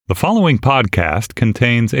The following podcast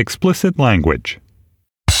contains explicit language.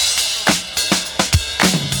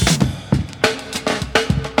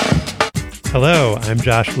 Hello, I'm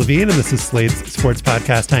Josh Levine, and this is Slate's sports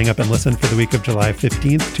podcast, Hang Up and Listen, for the week of July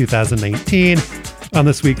 15th, 2019. On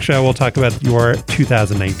this week's show, we'll talk about your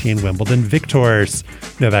 2019 Wimbledon victors,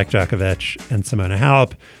 Novak Djokovic and Simona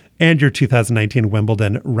Halep, and your 2019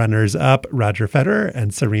 Wimbledon runners-up, Roger Federer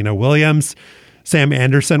and Serena Williams. Sam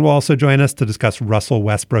Anderson will also join us to discuss Russell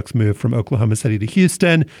Westbrook's move from Oklahoma City to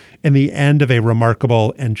Houston and the end of a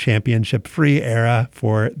remarkable and championship-free era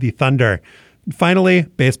for the Thunder. Finally,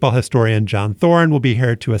 baseball historian John Thorne will be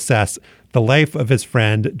here to assess the life of his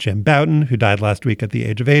friend Jim Bouton, who died last week at the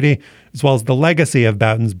age of 80, as well as the legacy of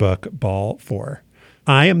Bouton's book, Ball 4.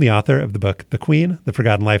 I am the author of the book, The Queen, The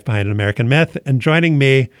Forgotten Life Behind an American Myth, and joining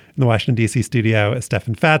me in the Washington, D.C. studio is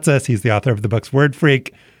Stefan Fatsis. He's the author of the books Word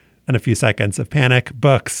Freak and A Few Seconds of Panic.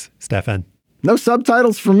 Books, Stefan. No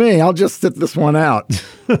subtitles for me. I'll just sit this one out.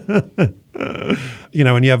 You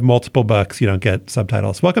know, when you have multiple books, you don't get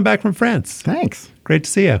subtitles. Welcome back from France. Thanks. Great to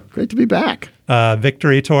see you. Great to be back.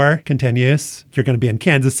 Victory Tour continues. You're going to be in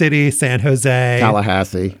Kansas City, San Jose,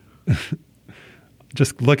 Tallahassee.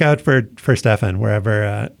 Just look out for Stefan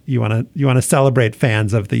wherever you want to celebrate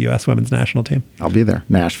fans of the U.S. women's national team. I'll be there.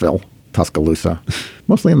 Nashville, Tuscaloosa,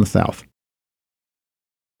 mostly in the South.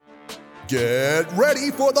 Get ready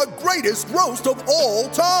for the greatest roast of all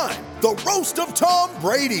time, the Roast of Tom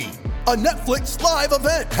Brady, a Netflix live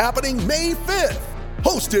event happening May 5th.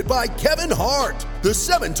 Hosted by Kevin Hart, the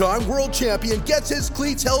 7-time world champion gets his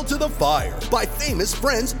cleats held to the fire by famous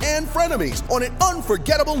friends and frenemies on an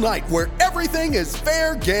unforgettable night where everything is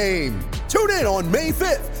fair game. Tune in on May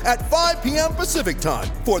 5th at 5 p.m. Pacific time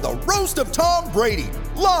for the Roast of Tom Brady,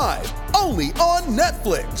 live only on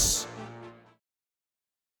Netflix.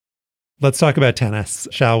 Let's talk about tennis,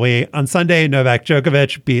 shall we? On Sunday, Novak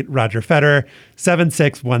Djokovic beat Roger Federer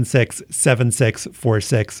 7-6, 1-6,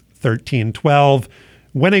 7-6, 4-6, 13-12,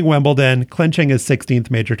 winning Wimbledon, clinching his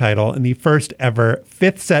 16th major title in the first ever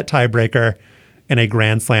fifth set tiebreaker in a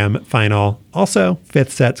Grand Slam final. Also,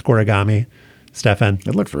 fifth set scoregami. Stefan.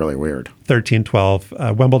 It looks really weird.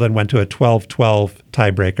 13-12. Wimbledon went to a 12-12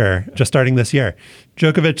 tiebreaker just starting this year.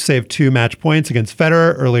 Djokovic saved 2 match points against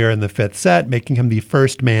Federer earlier in the fifth set, making him the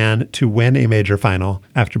first man to win a major final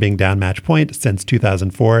after being down match point since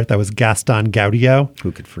 2004. That was Gaston Gaudio.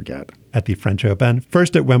 Who could forget? At the French Open.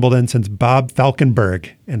 First at Wimbledon since Bob Falkenberg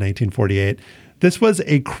in 1948. This was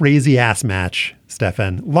a crazy-ass match,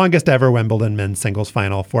 Stefan. Longest ever Wimbledon men's singles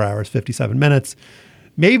final, 4 hours, 57 minutes.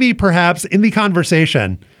 Maybe, perhaps, in the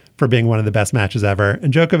conversation for being one of the best matches ever.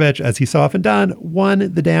 And Djokovic, as he so often done, won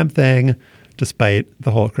the damn thing, despite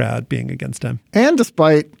the whole crowd being against him. And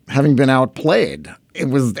despite having been outplayed. It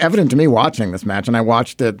was evident to me watching this match, and I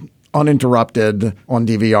watched it uninterrupted on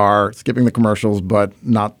DVR, skipping the commercials, but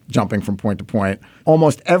not jumping from point to point.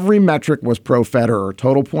 Almost every metric was pro Federer.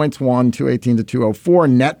 Total points won, 218 to 204.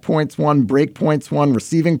 Net points won, break points won,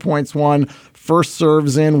 receiving points won. First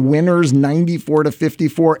serves in, winners 94 to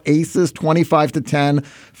 54, aces 25 to 10.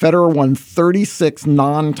 Federer won 36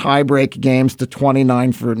 non-tiebreak games to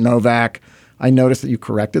 29 for Novak. I noticed that you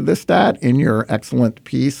corrected this stat in your excellent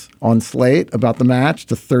piece on Slate about the match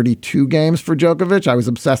to 32 games for Djokovic. I was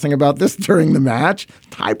obsessing about this during the match.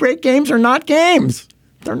 Tiebreak games are not games.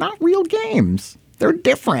 They're not real games. They're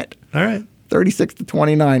different. All right. 36 to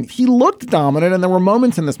 29. He looked dominant, and there were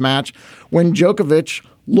moments in this match when Djokovic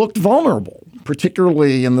looked vulnerable,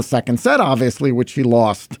 particularly in the second set, obviously, which he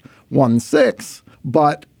lost 1-6,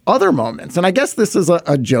 but other moments. And I guess this is a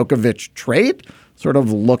Djokovic trait, sort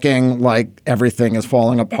of looking like everything is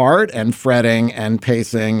falling apart and fretting and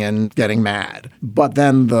pacing and getting mad. But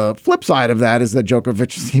then the flip side of that is that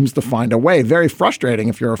Djokovic seems to find a way, very frustrating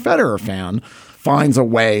if you're a Federer fan, finds a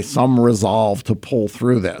way, some resolve to pull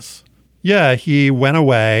through this. Yeah, he went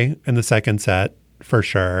away in the second set for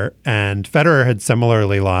sure. And Federer had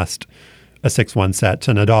similarly lost a 6-1 set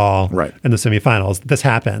to Nadal in the semifinals. This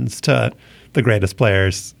happens to the greatest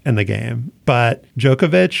players in the game. But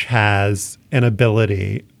Djokovic has an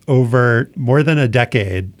ability over more than a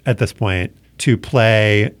decade at this point to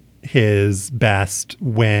play his best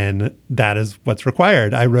when that is what's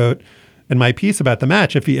required. I wrote in my piece about the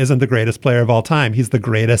match, if he isn't the greatest player of all time, he's the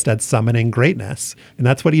greatest at summoning greatness. And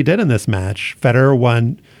that's what he did in this match. Federer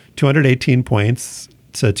won 218 points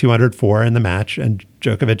to 204 in the match, and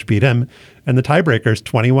Djokovic beat him in the tiebreakers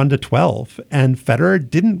 21 to 12. And Federer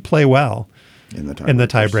didn't play well in the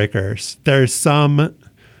tiebreakers. There's some,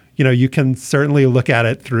 you can certainly look at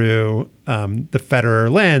it through the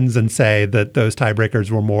Federer lens and say that those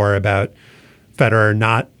tiebreakers were more about Federer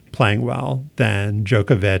not playing well than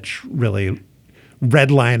Djokovic really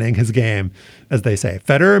redlining his game, as they say.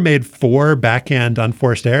 Federer made 4 backhand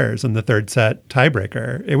unforced errors in the third set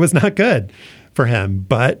tiebreaker. It was not good for him,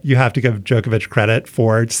 but you have to give Djokovic credit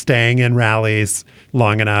for staying in rallies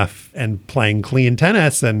long enough and playing clean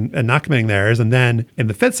tennis and not committing the errors. And then in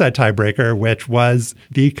the fifth set tiebreaker, which was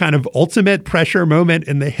the kind of ultimate pressure moment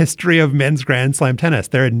in the history of men's Grand Slam tennis,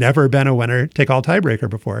 there had never been a winner-take-all tiebreaker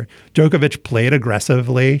before. Djokovic played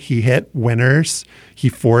aggressively. He hit winners. He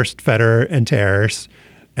forced Federer into errors,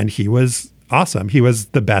 and he was awesome. He was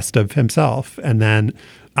the best of himself. And then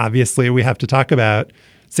obviously we have to talk about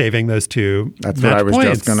saving those 2 That's match what I was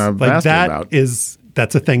points. just going to ask you about.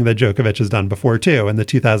 That's a thing that Djokovic has done before too. In the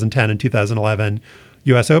 2010 and 2011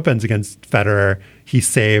 U.S. Opens against Federer, he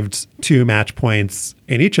saved 2 match points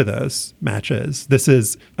in each of those matches. This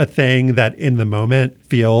is a thing that in the moment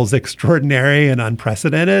feels extraordinary and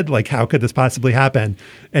unprecedented. Like, how could this possibly happen?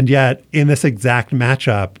 And yet in this exact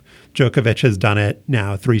matchup, Djokovic has done it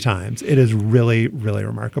now 3 times. It is really, really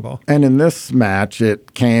remarkable. And in this match,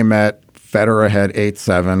 it came at Federer had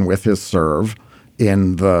 8-7 with his serve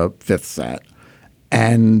in the 5th set.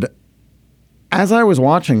 And as I was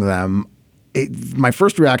watching them, my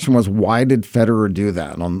first reaction was, why did Federer do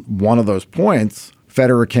that? And on one of those points,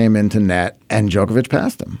 Federer came into net and Djokovic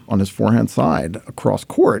passed him on his forehand side across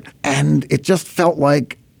court. And it just felt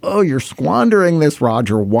like, oh, you're squandering this,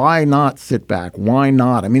 Roger. Why not sit back? Why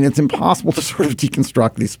not? I mean, it's impossible to sort of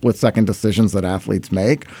deconstruct these split-second decisions that athletes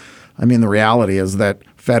make. I mean, the reality is that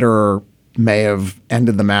Federer may have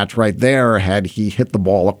ended the match right there had he hit the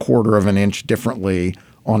ball a quarter of an inch differently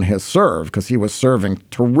on his serve, because he was serving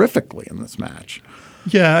terrifically in this match.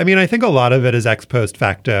 Yeah, I mean, I think a lot of it is ex post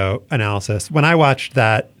facto analysis. When I watched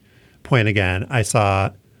that point again, I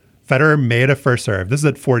saw Federer made a first serve. This is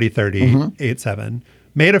at 40-30, 8-7.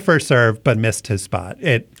 Made a first serve, but missed his spot.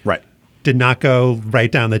 It did not go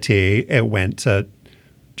right down the tee. It went to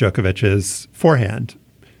Djokovic's forehand.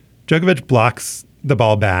 Djokovic blocks the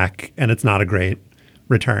ball back, and it's not a great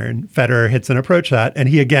return. Federer hits an approach shot, and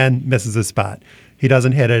he again misses his spot. He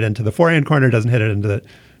doesn't hit it into the forehand corner, doesn't hit it into the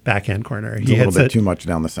backhand corner. He hits a little bit too much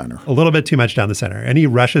down the center. A little bit too much down the center. And he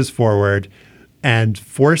rushes forward and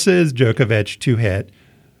forces Djokovic to hit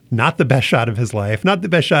not the best shot of his life, not the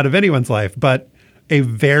best shot of anyone's life, but a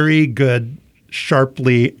very good,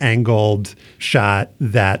 sharply angled shot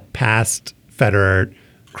that passed Federer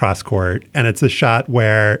cross court. And it's a shot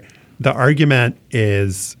where the argument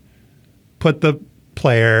is put the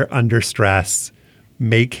player under stress,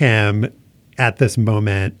 make him at this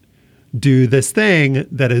moment do this thing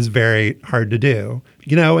that is very hard to do.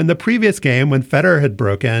 You know, in the previous game when Federer had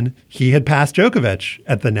broken, he had passed Djokovic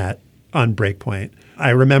at the net on break point. I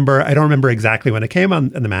don't remember exactly when it came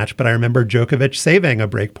on in the match, but I remember Djokovic saving a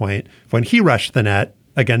break point when he rushed the net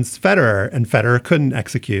against Federer, and Federer couldn't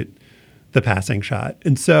execute the passing shot.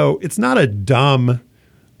 And so it's not a dumb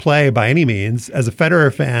play by any means. As a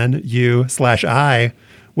Federer fan, I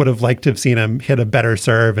would have liked to have seen him hit a better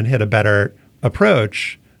serve and hit a better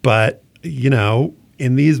approach. But, you know,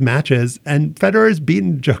 in these matches, and Federer's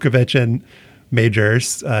beaten Djokovic in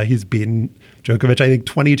majors. He's beaten Djokovic, I think,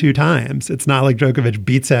 22 times. It's not like Djokovic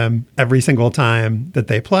beats him every single time that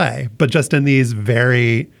they play. But just in these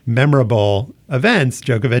very memorable events,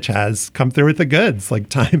 Djokovic has come through with the goods, like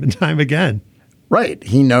time and time again. Right.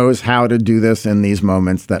 He knows how to do this in these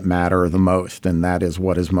moments that matter the most. And that is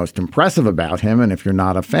what is most impressive about him. And if you're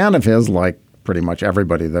not a fan of his, like pretty much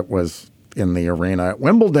everybody that was in the arena at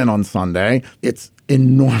Wimbledon on Sunday, it's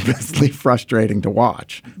enormously frustrating to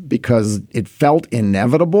watch because it felt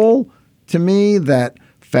inevitable to me that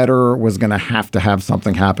Federer was going to have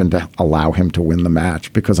something happen to allow him to win the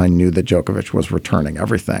match, because I knew that Djokovic was returning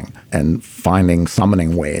everything and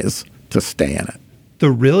summoning ways to stay in it.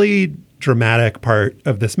 The really dramatic part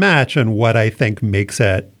of this match, and what I think makes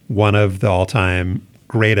it one of the all-time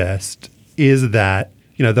greatest, is that,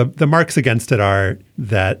 you know, the marks against it are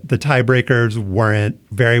that the tiebreakers weren't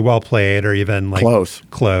very well played or even like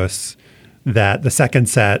close, that the second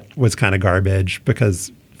set was kind of garbage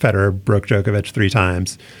because Federer broke Djokovic 3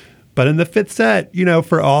 times. But in the 5th set, you know,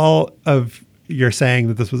 for all of your saying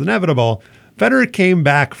that this was inevitable, Federer came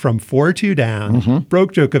back from 4-2 down,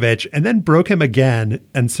 broke Djokovic, and then broke him again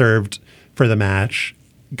and served for the match,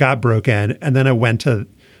 got broken, and then it went to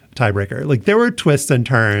tiebreaker. Like, there were twists and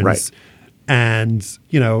turns. Right. And,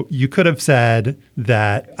 you know, you could have said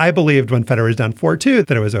that I believed when Federer was down 4-2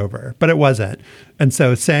 that it was over, but it wasn't. And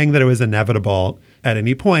so saying that it was inevitable at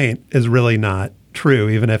any point is really not true,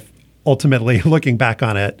 even if ultimately looking back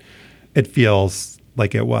on it, it feels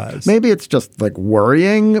like it was. Maybe it's just like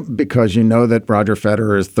worrying because you know that Roger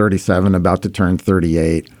Federer is 37, about to turn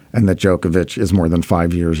 38, and that Djokovic is more than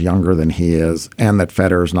 5 years younger than he is, and that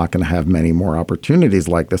Federer's not going to have many more opportunities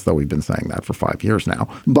like this, though we've been saying that for 5 years now.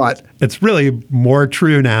 But it's really more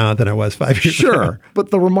true now than it was 5 years ago. Sure.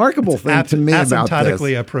 But the remarkable thing to me about this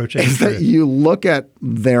is that you look at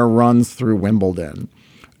their runs through Wimbledon,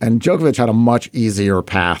 and Djokovic had a much easier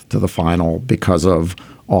path to the final because of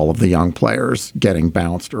all of the young players getting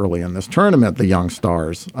bounced early in this tournament, the young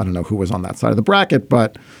stars. I don't know who was on that side of the bracket,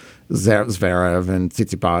 but Zverev and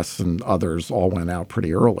Tsitsipas and others all went out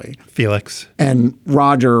pretty early. Felix. And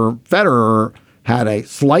Roger Federer had a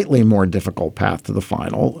slightly more difficult path to the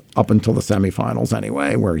final, up until the semifinals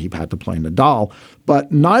anyway, where he had to play Nadal.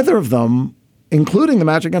 But neither of them, including the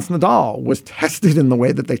match against Nadal, was tested in the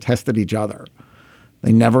way that they tested each other.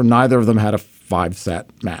 Neither of them had a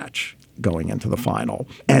 5-set match going into the final.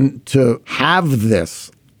 And to have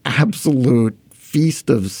this absolute feast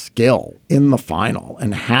of skill in the final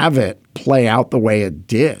and have it play out the way it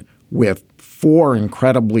did with 4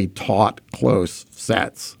 incredibly taut, close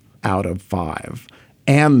sets out of 5,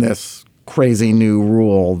 and this crazy new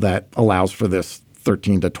rule that allows for this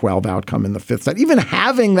 13-12 outcome in the 5th set. Even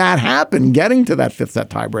having that happen, getting to that 5th set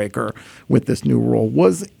tiebreaker with this new rule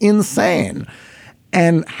was insane.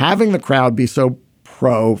 And having the crowd be so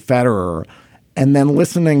pro Federer, and then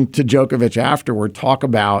listening to Djokovic afterward talk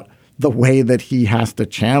about the way that he has to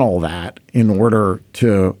channel that in order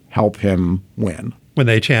to help him win. When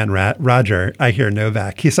they chant Roger, I hear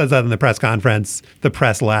Novak. He says that in the press conference. The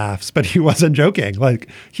press laughs, but he wasn't joking. Like,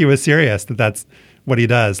 he was serious that that's what he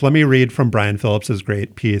does. Let me read from Brian Phillips's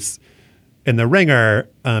great piece in The Ringer.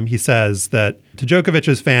 He says that to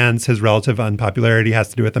Djokovic's fans, his relative unpopularity has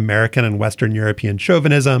to do with American and Western European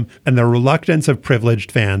chauvinism and the reluctance of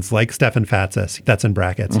privileged fans like Stefan Fatsis, that's in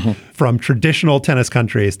brackets, from traditional tennis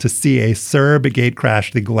countries to see a Serb gate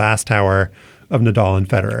crash the glass tower of Nadal and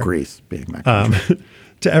Federer. Greece being that country.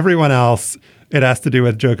 To everyone else, it has to do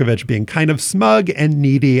with Djokovic being kind of smug and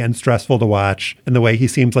needy and stressful to watch, and the way he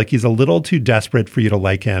seems like he's a little too desperate for you to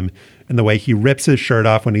like him, and the way he rips his shirt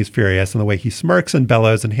off when he's furious, and the way he smirks and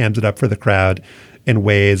bellows and hams it up for the crowd in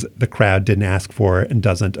ways the crowd didn't ask for and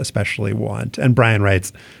doesn't especially want. And Brian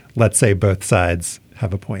writes, let's say both sides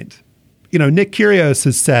have a point. You know, Nick Kyrgios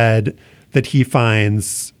has said that he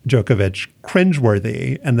finds Djokovic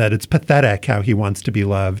cringeworthy and that it's pathetic how he wants to be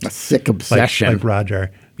loved. A sick obsession. Like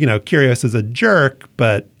Roger. You know, Kyrgios is a jerk,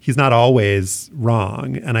 but he's not always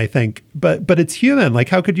wrong. And I think, but it's human. Like,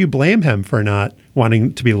 how could you blame him for not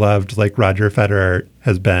wanting to be loved like Roger Federer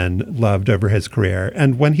has been loved over his career?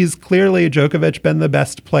 And when he's clearly, Djokovic, been the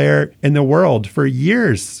best player in the world for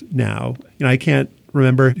years now. You know, I can't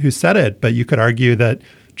remember who said it, but you could argue that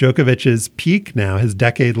Djokovic's peak now, his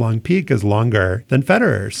decade-long peak, is longer than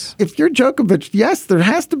Federer's. If you're Djokovic, yes, there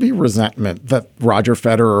has to be resentment that Roger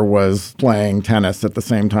Federer was playing tennis at the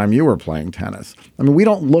same time you were playing tennis. I mean, we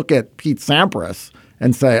don't look at Pete Sampras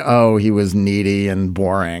and say, oh, he was needy and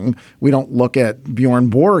boring. We don't look at Bjorn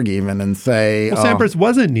Borg even and say... Well, Sampras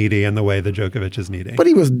wasn't needy in the way that Djokovic is needy. But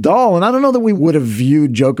he was dull, and I don't know that we would have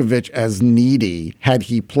viewed Djokovic as needy had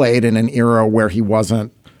he played in an era where he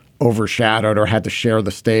wasn't overshadowed or had to share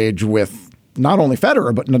the stage with not only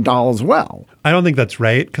Federer, but Nadal as well. I don't think that's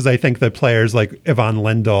right, because I think that players like Ivan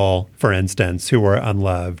Lendl, for instance, who were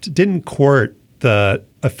unloved, didn't court the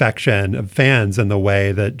affection of fans in the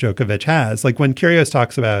way that Djokovic has. Like when Kyrgios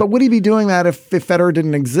talks about... But would he be doing that if Federer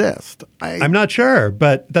didn't exist? I'm not sure,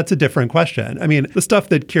 but that's a different question. I mean, the stuff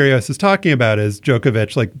that Kyrgios is talking about is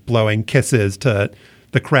Djokovic like blowing kisses to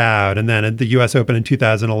the crowd, and then at the U.S. Open in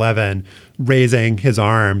 2011, raising his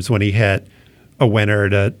arms when he hit a winner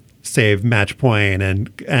to save match point,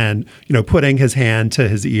 and you know, putting his hand to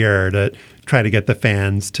his ear to try to get the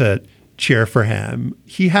fans to cheer for him.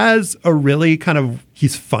 He has a really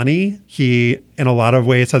he's funny. He, in a lot of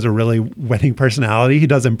ways, has a really winning personality. He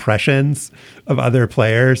does impressions of other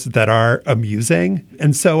players that are amusing.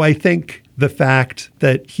 And so I think the fact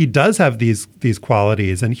that he does have these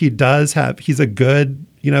qualities, and he's a good,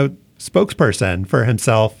 you know, spokesperson for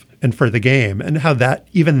himself and for the game, and how that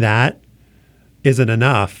isn't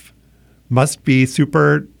enough must be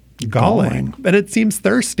super galling. And it seems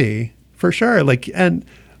thirsty for sure. And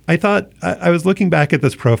I thought, I was looking back at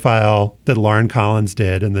this profile that Lauren Collins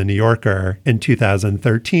did in The New Yorker in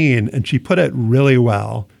 2013, and she put it really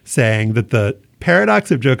well, saying that the paradox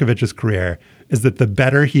of Djokovic's career is that the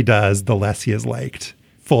better he does, the less he is liked.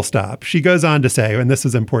 Full stop. She goes on to say, and this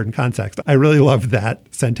is important context, I really loved that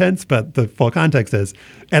sentence, but the full context is,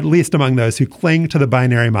 at least among those who cling to the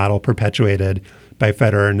binary model perpetuated by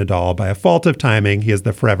Federer and Nadal, by a fault of timing, he is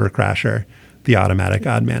the forever crasher, the automatic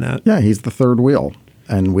odd man out. Yeah, he's the third wheel.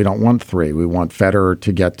 And we don't want 3. We want Federer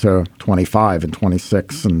to get to 25 and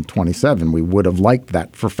 26 and 27. We would have liked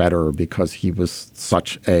that for Federer because he was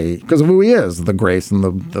because of who he is, the grace and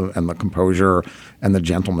the composure and the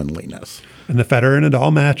gentlemanliness. And the Federer and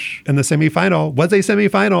Nadal match in the semifinal was a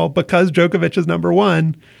semifinal because Djokovic is number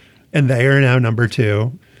 1 and they are now number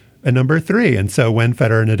 2 and number 3. And so when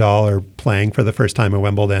Federer and Nadal are playing for the first time at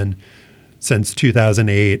Wimbledon since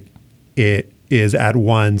 2008, it is at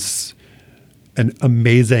once an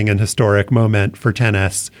amazing and historic moment for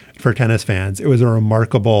tennis fans. It was a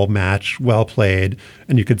remarkable match, well played,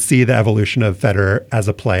 and you could see the evolution of Federer as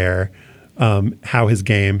a player, how his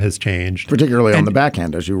game has changed. Particularly on the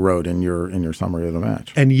backhand, as you wrote in your summary of the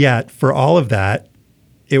match. And yet, for all of that,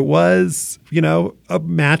 it was, a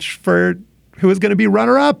match for who was going to be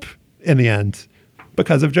runner-up in the end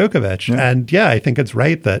because of Djokovic. Yeah. And I think it's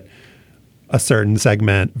right that a certain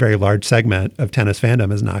segment, very large segment of tennis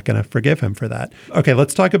fandom is not going to forgive him for that. Okay,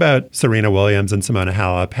 let's talk about Serena Williams and Simona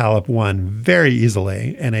Halep. Halep won very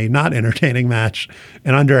easily in a not entertaining match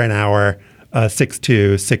in under an hour,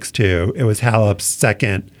 6-2, 6-2. It was Halep's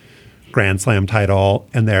second Grand Slam title,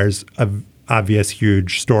 and there's an obvious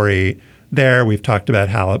huge story there. We've talked about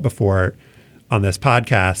Halep before on this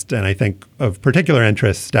podcast, and I think of particular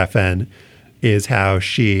interest, Stefan, is how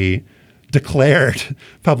she declared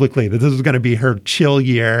publicly that this was going to be her chill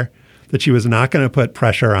year, that she was not going to put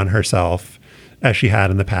pressure on herself as she had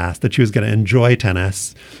in the past, that she was going to enjoy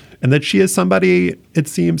tennis, and that she is somebody, it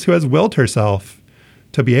seems, who has willed herself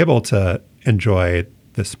to be able to enjoy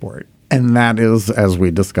the sport. And that is, as we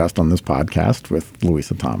discussed on this podcast with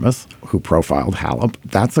Louisa Thomas, who profiled Halep,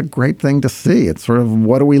 that's a great thing to see. It's sort of,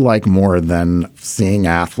 what do we like more than seeing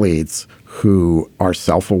athletes who are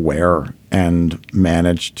self-aware and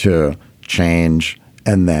manage to change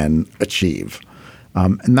and then achieve?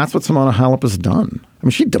 And that's what Simona Halep has done. I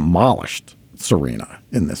mean, she demolished Serena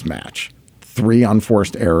in this match. 3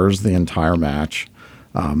 unforced errors the entire match.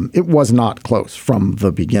 It was not close from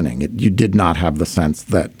the beginning. You did not have the sense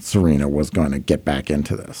that Serena was going to get back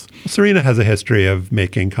into this. Serena has a history of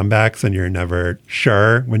making comebacks, and you're never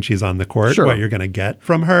sure when she's on the court what you're going to get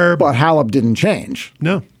from her. But Halep didn't change.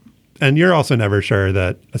 No. And you're also never sure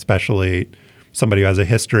that, especially somebody who has a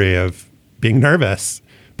history of being nervous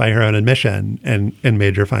by her own admission and in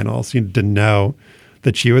major finals. You didn't know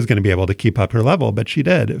that she was going to be able to keep up her level, but she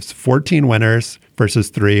did. It was 14 winners versus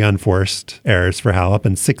 3 unforced errors for Halep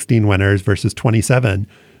and 16 winners versus 27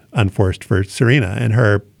 unforced for Serena. In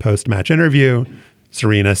her post-match interview,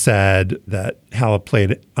 Serena said that Halep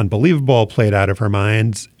played unbelievable, played out of her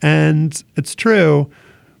mind. And it's true,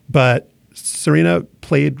 but Serena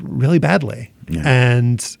played really badly. Yeah.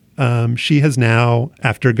 And she has now,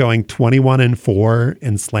 after going 21-4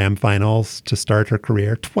 in Slam finals to start her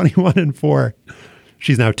career, 21-4,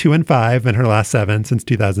 she's now 2-5 in her last 7 since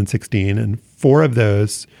 2016. And 4 of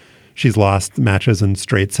those, she's lost matches in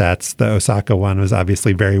straight sets. The Osaka one was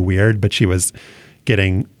obviously very weird, but she was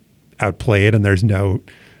getting outplayed, and there's no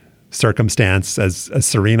circumstance, as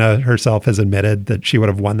Serena herself has admitted, that she would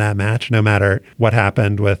have won that match no matter what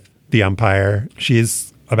happened with the umpire.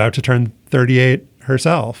 She's about to turn 38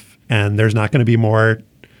 herself, and there's not going to be a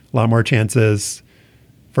lot more chances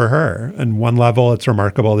for her. And one level, it's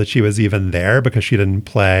remarkable that she was even there because she didn't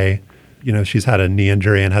play. She's had a knee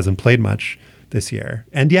injury and hasn't played much this year.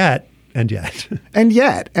 And yet.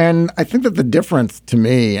 And I think that the difference, to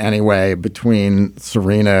me anyway, between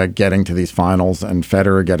Serena getting to these finals and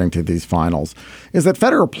Federer getting to these finals is that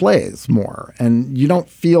Federer plays more. And you don't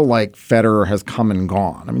feel like Federer has come and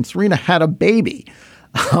gone. I mean, Serena had a baby.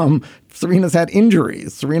 Serena's had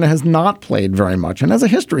injuries. Serena has not played very much and has a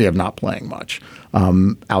history of not playing much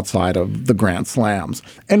outside of the Grand Slams.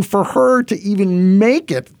 And for her to even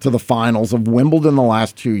make it to the finals of Wimbledon the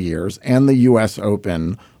last 2 years and the U.S.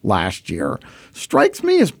 Open last year strikes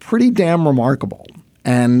me as pretty damn remarkable.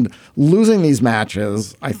 And losing these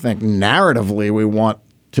matches, I think narratively we want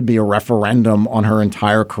to be a referendum on her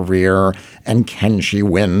entire career, and can she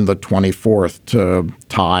win the 24th to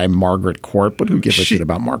tie Margaret Court? But who gives a shit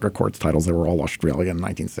about Margaret Court's titles? They were all Australian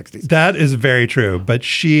 1960s. That is very true, but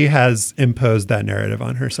she has imposed that narrative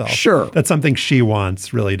on herself. Sure. That's something she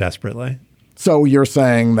wants really desperately. So you're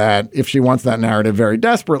saying that if she wants that narrative very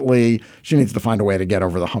desperately, she needs to find a way to get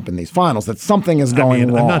over the hump in these finals, that something is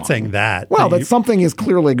going wrong. I'm not saying that. Well, that something is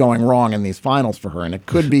clearly going wrong in these finals for her, and it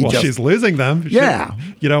could be she's losing them. Yeah.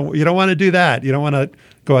 You don't want to do that. You don't want to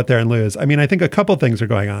go out there and lose. I mean, I think a couple things are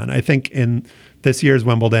going on. I think in this year's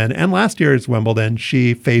Wimbledon and last year's Wimbledon,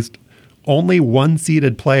 she faced only one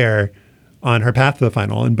seeded player on her path to the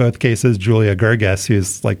final. In both cases, Julia Gerges,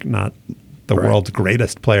 who's not the world's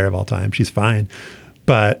greatest player of all time. She's fine.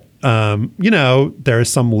 But There's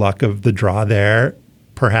some luck of the draw there.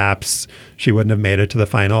 Perhaps she wouldn't have made it to the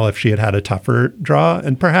final if she had had a tougher draw.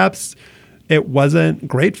 And perhaps it wasn't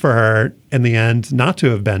great for her in the end not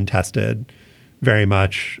to have been tested very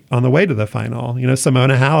much on the way to the final.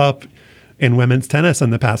 Simona Halep in women's tennis in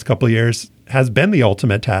the past couple of years has been the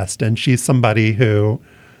ultimate test. And she's somebody who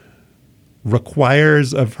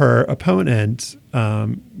requires of her opponent,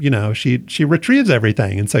 she retrieves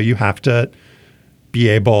everything. And so you have to be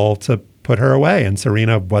able to put her away. And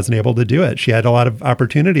Serena wasn't able to do it. She had a lot of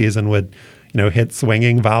opportunities and would, hit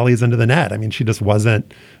swinging volleys into the net. I mean, she just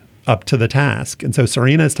wasn't up to the task. And so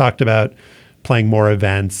Serena's talked about playing more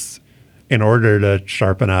events in order to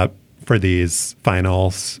sharpen up for these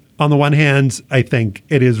finals. On the one hand, I think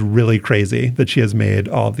it is really crazy that she has made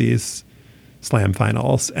all of these Slam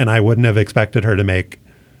finals, and I wouldn't have expected her to make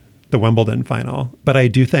the Wimbledon final. But I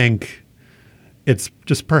do think it's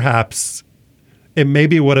just perhaps it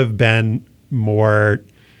maybe would have been more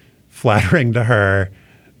flattering to her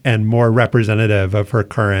and more representative of her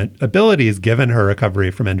current abilities, given her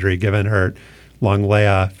recovery from injury, given her long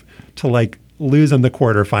layoff, to lose in the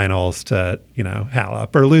quarterfinals to,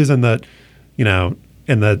 Halep, or lose in the,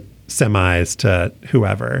 in the semis to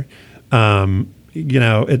whoever.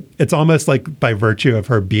 It's almost like by virtue of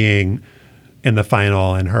her being in the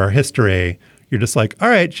final and her history, you're just like, all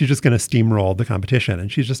right, she's just going to steamroll the competition.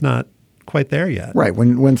 And she's just not quite there yet. Right.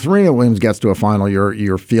 When Serena Williams gets to a final,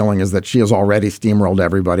 your feeling is that she has already steamrolled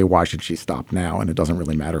everybody. Why should she stop now? And it doesn't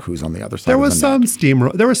really matter who's on the other side. There was some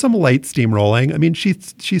there was some light steamrolling. I mean, she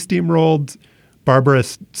steamrolled Barbara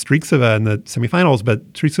Strycova in the semifinals,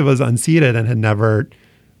 but Strycova's unseeded and had never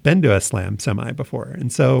been to a Slam semi before.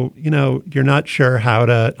 And so, you're not sure how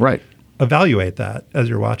to evaluate that as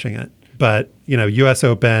you're watching it. But, US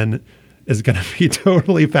Open is going to be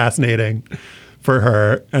totally fascinating for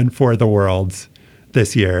her and for the world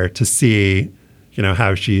this year to see,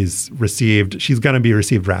 how she's received. She's going to be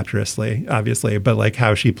received rapturously, obviously, but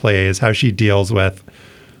how she plays, how she deals with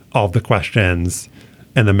all the questions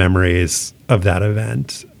and the memories of that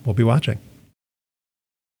event. We'll be watching.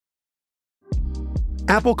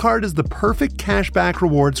 Apple Card is the perfect cashback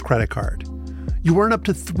rewards credit card. You earn up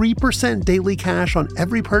to 3% daily cash on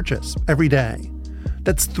every purchase every day.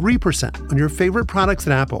 That's 3% on your favorite products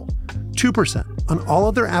at Apple, 2% on all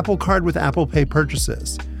other Apple Card with Apple Pay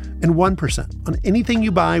purchases, and 1% on anything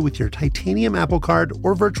you buy with your titanium Apple Card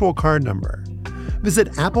or virtual card number.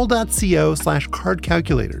 Visit apple.co/card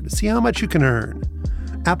calculator to see how much you can earn.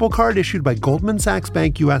 Apple Card issued by Goldman Sachs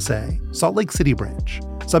Bank USA, Salt Lake City branch,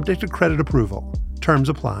 subject to credit approval. Terms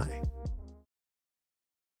apply.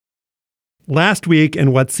 Last week,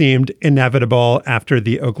 in what seemed inevitable after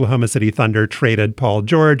the Oklahoma City Thunder traded Paul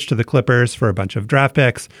George to the Clippers for a bunch of draft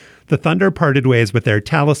picks, the Thunder parted ways with their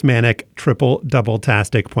talismanic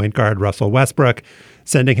triple-double-tastic point guard Russell Westbrook,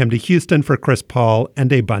 sending him to Houston for Chris Paul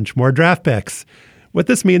and a bunch more draft picks. What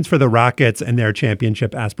this means for the Rockets and their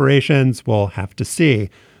championship aspirations, we'll have to see.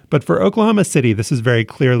 But for Oklahoma City, this is very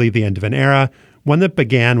clearly the end of an era, one that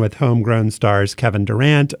began with homegrown stars Kevin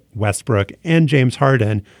Durant, Westbrook, and James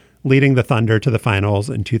Harden, leading the Thunder to the finals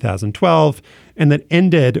in 2012, and that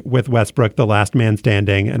ended with Westbrook the last man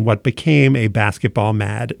standing and what became a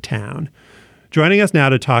basketball-mad town. Joining us now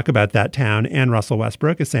to talk about that town and Russell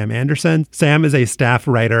Westbrook is Sam Anderson. Sam is a staff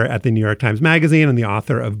writer at the New York Times Magazine and the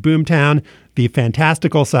author of Boomtown, the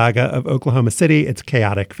fantastical saga of Oklahoma City, its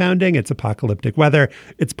chaotic founding, its apocalyptic weather,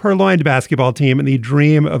 its purloined basketball team, and the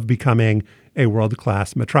dream of becoming a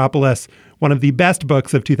world-class metropolis. One of the best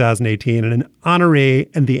books of 2018 and an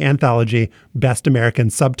honoree in the anthology Best American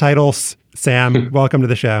Subtitles. Sam, welcome to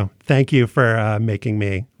the show. Thank you for making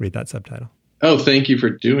me read that subtitle. Oh, thank you for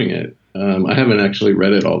doing it. I haven't actually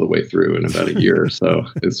read it all the way through in about a year, so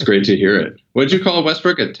it's great to hear it. What'd you call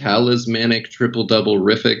Westbrook? A talismanic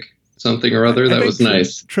triple-double-rific something or other? That was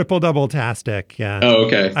nice. Triple-double-tastic, yeah. Oh,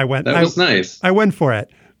 okay. That was nice. I went for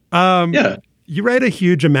it. Yeah. You write a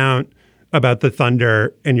huge amount about the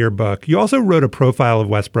Thunder in your book. You also wrote a profile of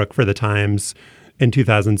Westbrook for The Times in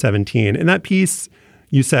 2017. In that piece,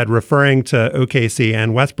 you said, referring to OKC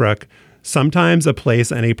and Westbrook, sometimes a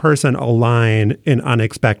place and a person align in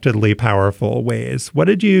unexpectedly powerful ways. What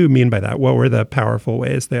did you mean by that? What were the powerful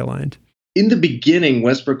ways they aligned? In the beginning,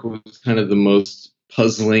 Westbrook was kind of the most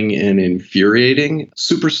puzzling and infuriating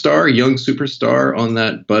young superstar on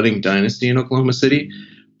that budding dynasty in Oklahoma City.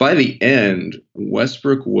 By the end,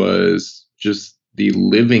 Westbrook was just the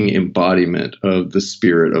living embodiment of the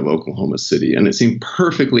spirit of Oklahoma City. And it seemed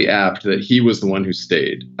perfectly apt that he was the one who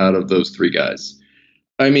stayed out of those three guys.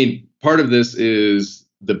 I mean, part of this is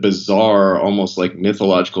the bizarre, almost like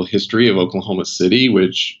mythological history of Oklahoma City,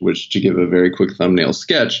 which to give a very quick thumbnail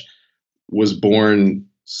sketch, was born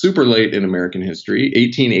super late in American history,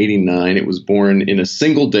 1889. It was born in a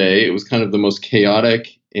single day. It was kind of the most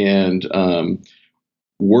chaotic and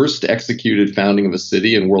worst executed founding of a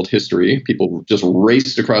city in world history. People just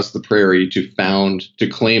raced across the prairie to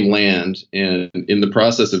claim land. And in the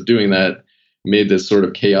process of doing that, made this sort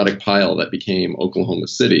of chaotic pile that became Oklahoma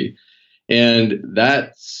City. And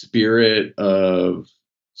that spirit of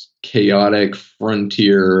chaotic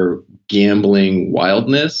frontier gambling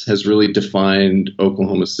wildness has really defined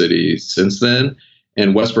Oklahoma City since then.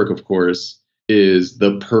 And Westbrook, of course, is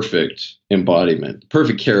the perfect embodiment,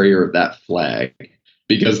 perfect carrier of that flag,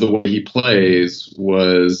 because the way he plays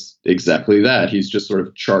was exactly that. He's just sort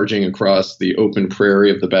of charging across the open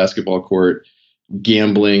prairie of the basketball court,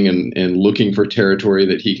 gambling and looking for territory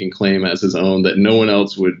that he can claim as his own, that no one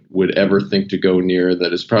else would ever think to go near,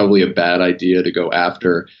 that is probably a bad idea to go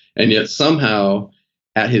after. And yet somehow,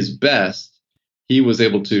 at his best, he was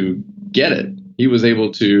able to get it. He was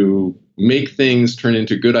able to make things turn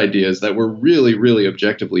into good ideas that were really, really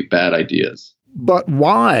objectively bad ideas. But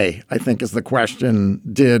why, I think, is the question,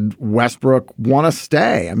 did Westbrook want to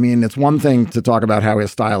stay? I mean, it's one thing to talk about how his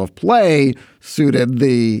style of play suited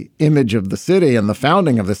the image of the city and the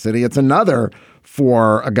founding of the city. It's another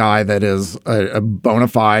for a guy that is a bona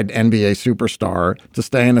fide NBA superstar to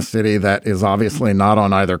stay in a city that is obviously not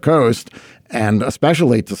on either coast, and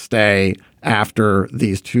especially to stay after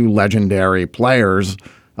these two legendary players,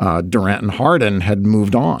 Durant and Harden, had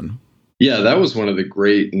moved on. Yeah, that was one of the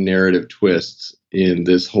great narrative twists in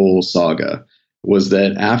this whole saga, was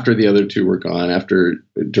that after the other two were gone, after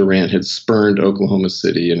Durant had spurned Oklahoma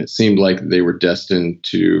City, and it seemed like they were destined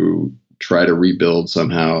to try to rebuild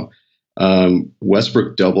somehow,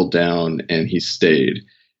 Westbrook doubled down and he stayed.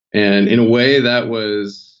 And in a way that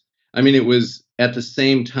was, it was at the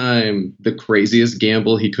same time the craziest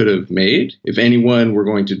gamble he could have made. If anyone were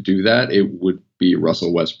going to do that, it would be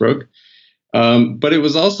Russell Westbrook. But it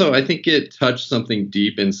was also, I think it touched something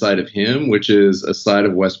deep inside of him, which is a side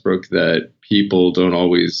of Westbrook that people don't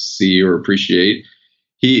always see or appreciate.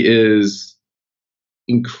 He is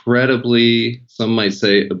incredibly, some might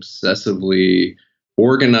say obsessively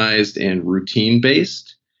organized and routine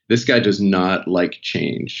based. This guy does not like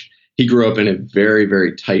change. He grew up in a very,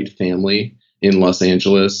 very tight family in Los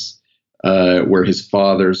Angeles, where his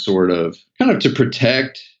father sort of, kind of to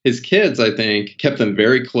protect his kids, I think, kept them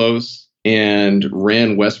very close and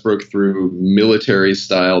ran Westbrook through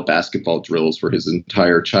military-style basketball drills for his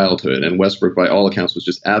entire childhood. And Westbrook, by all accounts, was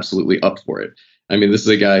just absolutely up for it. This is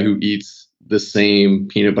a guy who eats the same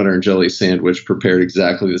peanut butter and jelly sandwich prepared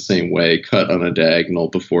exactly the same way, cut on a diagonal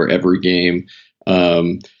before every game,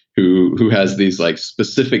 who has these like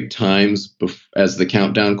specific times as the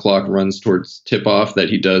countdown clock runs towards tip-off that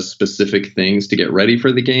he does specific things to get ready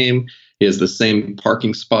for the game. He has the same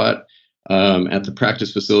parking spot at the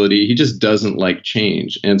practice facility. He just doesn't like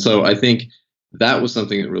change. And so I think that was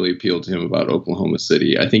something that really appealed to him about Oklahoma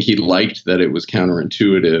City. I think he liked that it was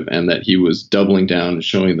counterintuitive and that he was doubling down and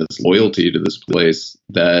showing this loyalty to this place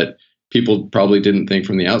that people probably didn't think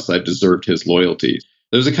from the outside deserved his loyalty.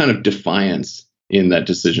 There's a kind of defiance in that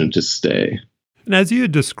decision to stay. And as you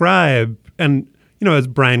describe, and as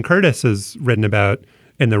Bryan Curtis has written about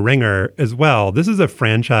in The Ringer as well, this is a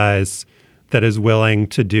franchise that is willing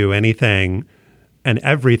to do anything and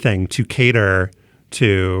everything to cater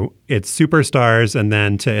to its superstars and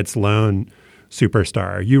then to its lone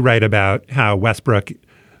superstar. You write about how Westbrook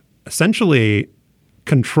essentially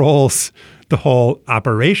controls the whole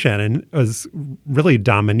operation and was really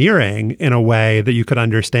domineering in a way that you could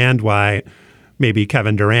understand why maybe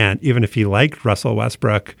Kevin Durant, even if he liked Russell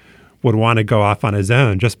Westbrook, would want to go off on his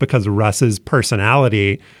own, just because Russ's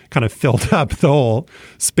personality kind of filled up the whole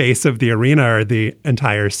space of the arena or the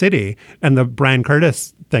entire city. And the Bryan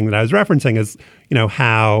Curtis thing that I was referencing is,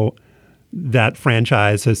 how that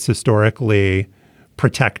franchise has historically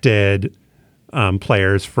protected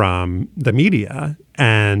players from the media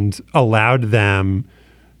and allowed them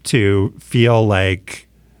to feel like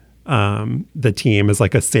the team is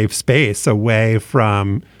like a safe space away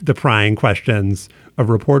from the prying questions of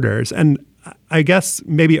reporters. And I guess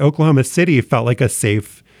maybe Oklahoma City felt like a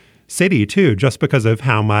safe city too, just because of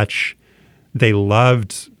how much they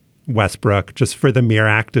loved Westbrook just for the mere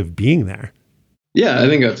act of being there. Yeah, I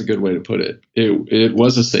think that's a good way to put it. It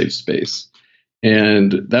was a safe space.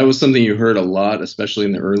 And that was something you heard a lot, especially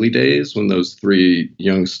in the early days when those three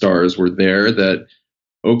young stars were there, that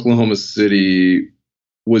Oklahoma City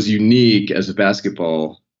was unique as a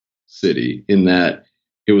basketball city in that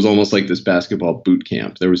it was almost like this basketball boot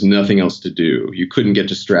camp. There was nothing else to do. You couldn't get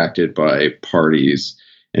distracted by parties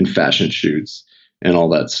and fashion shoots and all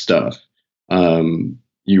that stuff.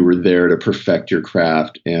 you were there to perfect your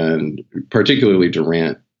craft, and particularly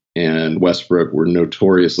Durant and Westbrook were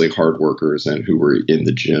notoriously hard workers and who were in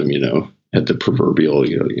the gym, at the proverbial,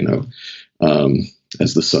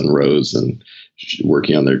 as the sun rose and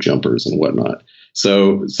working on their jumpers and whatnot.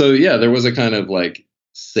 So yeah, there was a kind of like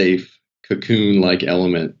safe cocoon-like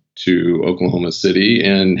element to Oklahoma City,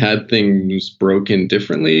 and had things broken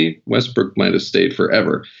differently, Westbrook might have stayed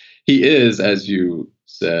forever. He is, as you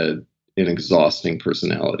said, an exhausting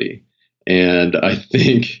personality. And I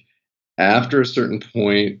think after a certain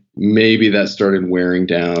point, maybe that started wearing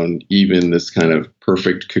down even this kind of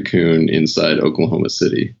perfect cocoon inside Oklahoma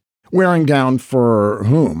City. Wearing down for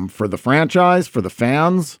whom? For the franchise? For the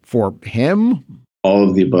fans? For him? All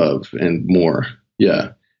of the above and more.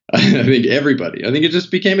 Yeah. I think everybody. I think it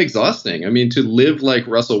just became exhausting. I mean, to live like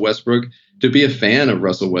Russell Westbrook, to be a fan of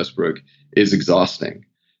Russell Westbrook is exhausting.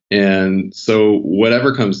 And so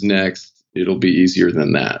whatever comes next, it'll be easier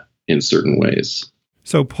than that in certain ways.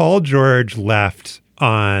 So Paul George left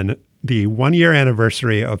on the 1-year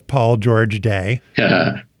anniversary of Paul George Day.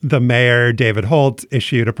 The mayor, David Holt,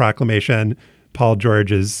 issued a proclamation. Paul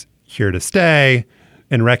George is here to stay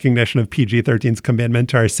in recognition of PG-13's commitment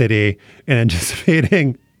to our city and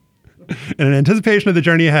in anticipation of the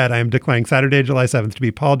journey ahead, I am declaring Saturday, July 7th to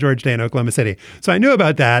be Paul George Day in Oklahoma City. So I knew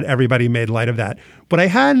about that. Everybody made light of that. What I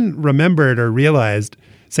hadn't remembered or realized,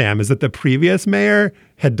 Sam, is that the previous mayor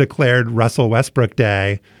had declared Russell Westbrook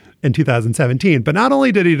Day in 2017. But not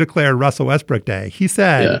only did he declare Russell Westbrook Day, he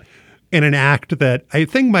said in an act that I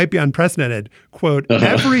think might be unprecedented, quote,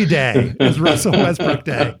 every day is Russell Westbrook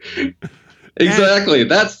Day. Exactly.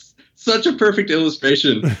 That's such a perfect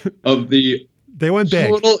illustration of the they went big.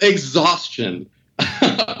 Total exhaustion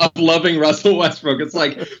of loving Russell Westbrook. It's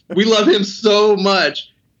like, we love him so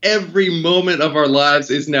much. Every moment of our lives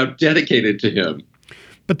is now dedicated to him.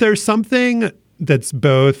 But there's something that's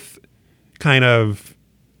both kind of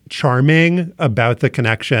charming about the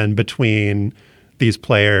connection between these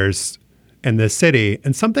players and this city,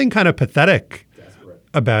 and something kind of pathetic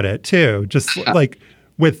about it too. Just like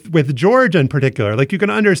with George in particular, like you can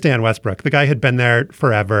understand Westbrook. The guy had been there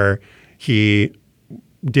forever. He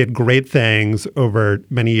did great things over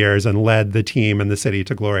many years and led the team and the city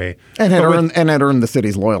to glory. And had earned the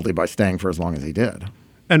city's loyalty by staying for as long as he did.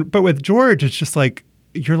 But with George, it's just like,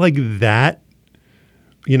 you're like that,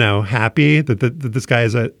 happy that this guy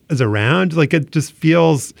is around. Like, it just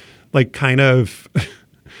feels like kind of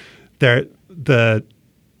the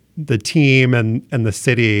team and the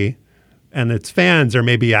city and its fans are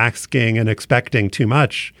maybe asking and expecting too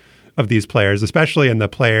much of these players, especially in the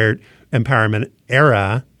player empowerment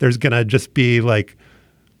era. There's going to just be like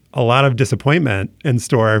a lot of disappointment in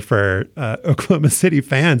store for Oklahoma City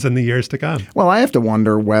fans in the years to come. Well, I have to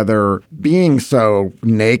wonder whether being so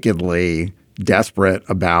nakedly desperate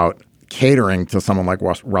about catering to someone like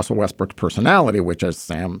Russell Westbrook's personality, which, as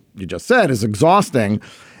Sam, you just said, is exhausting,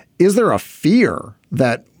 is there a fear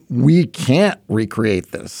that we can't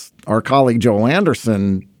recreate this? Our colleague Joel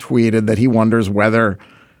Anderson tweeted that he wonders whether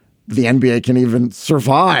the NBA can even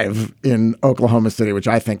survive in Oklahoma City, which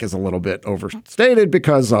I think is a little bit overstated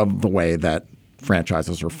because of the way that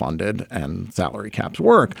franchises are funded and salary caps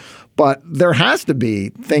work. But there has to be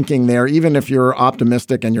thinking there, even if you're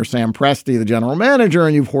optimistic and you're Sam Presti, the general manager,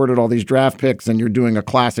 and you've hoarded all these draft picks and you're doing a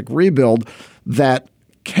classic rebuild, that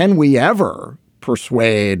can we ever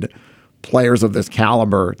persuade players of this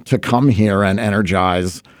caliber to come here and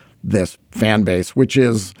energize this fan base, which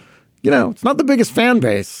is, it's not the biggest fan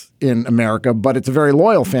base in America, but it's a very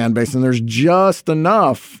loyal fan base. And there's just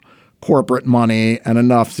enough corporate money and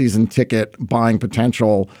enough season ticket buying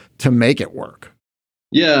potential to make it work.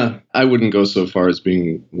 Yeah, I wouldn't go so far as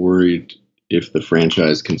being worried if the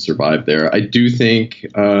franchise can survive there. I do think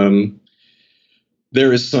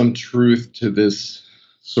there is some truth to this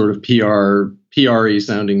sort of PRE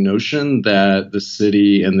sounding notion that the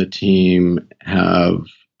city and the team have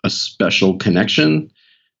a special connection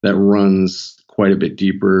that runs quite a bit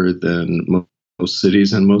deeper than most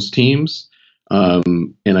cities and most teams.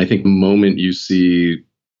 And I think the moment you see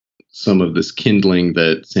some of this kindling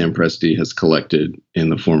that Sam Presti has collected in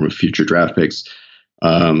the form of future draft picks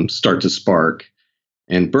start to spark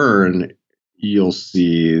and burn, you'll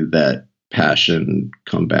see that passion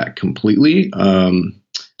come back completely.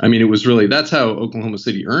 It was really, that's how Oklahoma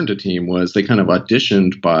City earned a team, was they kind of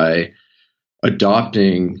auditioned by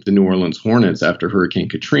adopting the New Orleans Hornets after Hurricane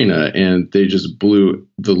Katrina, and they just blew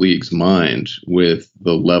the league's mind with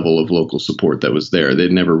the level of local support that was there.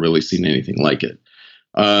 They'd never really seen anything like it.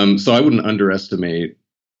 So I wouldn't underestimate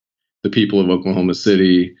the people of Oklahoma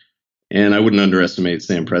City, and I wouldn't underestimate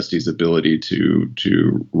Sam Presti's ability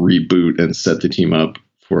to reboot and set the team up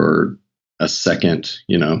for a second,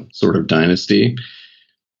 sort of dynasty.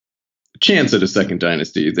 Chance at a second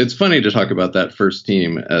dynasty. It's funny to talk about that first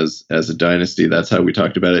team as a dynasty. That's how we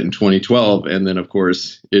talked about it in 2012. And then, of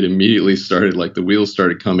course, it immediately started, like the wheels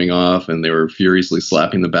started coming off and they were furiously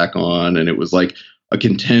slapping them back on. And it was like a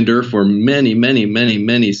contender for many, many, many,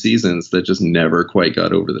 many seasons that just never quite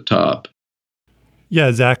got over the top.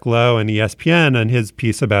 Yeah, Zach Lowe and ESPN on his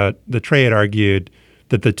piece about the trade argued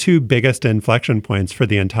that the two biggest inflection points for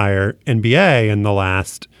the entire NBA in the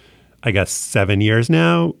last, I guess, 7 years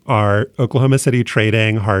now are Oklahoma City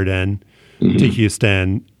trading Harden to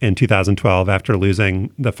Houston in 2012 after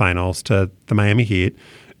losing the finals to the Miami Heat,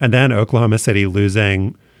 and then Oklahoma City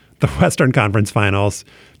losing the Western Conference Finals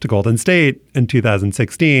to Golden State in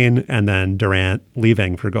 2016, and then Durant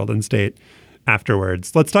leaving for Golden State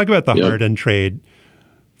afterwards. Let's talk about the Harden trade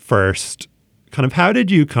first. Kind of how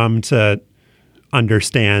did you come to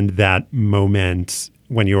understand that moment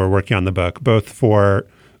when you were working on the book, both for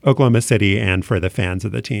Oklahoma City and for the fans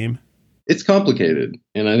of the team? It's complicated.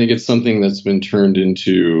 And I think it's something that's been turned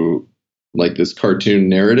into like this cartoon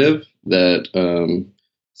narrative that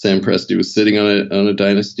Sam Presti was sitting on a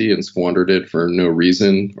dynasty and squandered it for no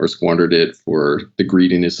reason, or squandered it for the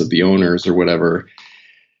greediness of the owners or whatever.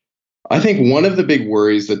 I think one of the big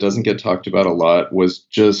worries that doesn't get talked about a lot was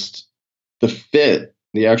just the fit,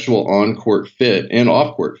 the actual on-court fit and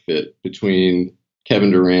off-court fit between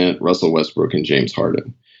Kevin Durant, Russell Westbrook, and James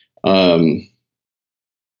Harden.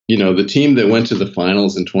 The team that went to the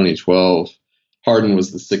finals in 2012, Harden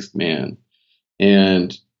was the sixth man.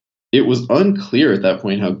 And it was unclear at that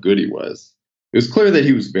point how good he was. It was clear that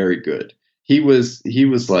he was very good. He was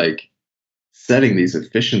like setting these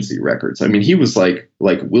efficiency records. I mean, he was like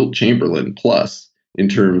Wilt Chamberlain plus in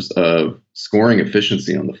terms of scoring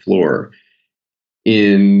efficiency on the floor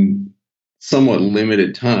in somewhat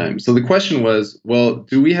limited time. So the question was, well,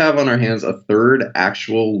 do we have on our hands a third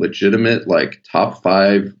actual legitimate, like top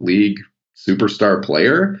 5 league superstar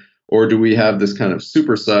player? Or do we have this kind of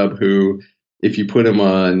super sub who, if you put him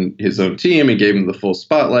on his own team and gave him the full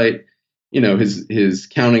spotlight, his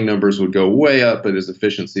counting numbers would go way up, but his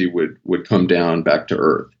efficiency would come down back to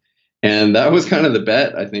earth. And that was kind of the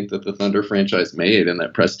bet I think that the Thunder franchise made and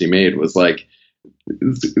that Presti made, was like,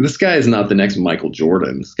 this guy is not the next Michael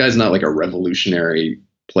Jordan. This guy's not like a revolutionary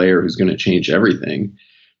player who's going to change everything.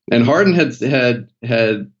 And Harden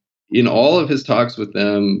had in all of his talks with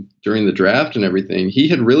them during the draft and everything, he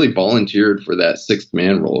had really volunteered for that sixth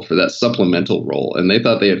man role, for that supplemental role. And they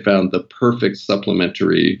thought they had found the perfect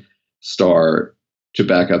supplementary star to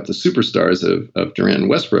back up the superstars of Durant and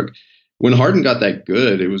Westbrook. When Harden got that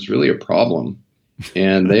good, it was really a problem.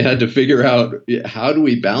 And they had to figure out, how do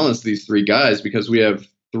we balance these three guys? Because we have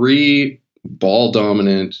 3 ball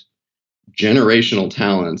dominant generational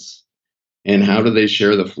talents, and how do they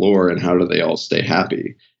share the floor and how do they all stay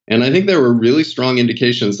happy? And I think there were really strong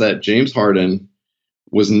indications that James Harden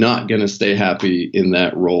was not going to stay happy in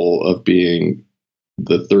that role of being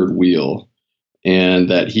the third wheel, and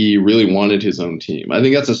that he really wanted his own team. I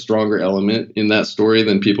think that's a stronger element in that story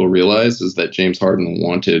than people realize, is that James Harden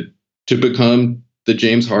wanted to become the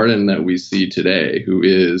James Harden that we see today, who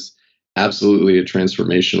is absolutely a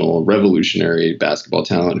transformational, revolutionary basketball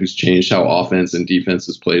talent who's changed how offense and defense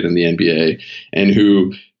is played in the NBA, and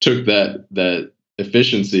who took that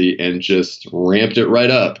efficiency and just ramped it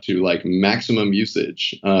right up to like maximum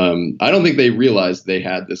usage. I don't think they realized they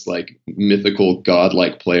had this like mythical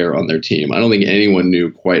godlike player on their team. I don't think anyone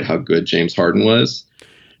knew quite how good James Harden was.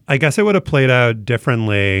 I guess it would have played out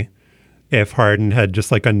differently if Harden had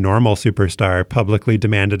just like a normal superstar publicly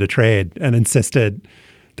demanded a trade and insisted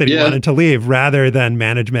that he wanted to leave, rather than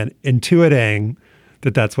management intuiting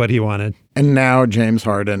that that's what he wanted. And now James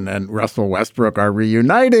Harden and Russell Westbrook are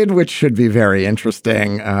reunited, which should be very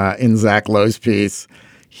interesting. In Zach Lowe's piece,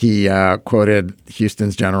 he quoted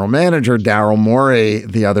Houston's general manager, Daryl Morey,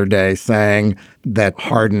 the other day, saying that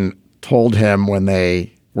Harden told him when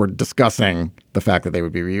they were discussing the fact that they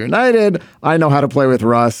would be reunited, I know how to play with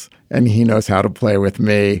Russ, and he knows how to play with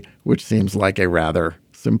me, which seems like a rather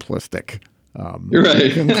simplistic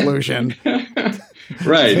conclusion.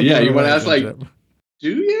 Right. Yeah. You want to ask, like,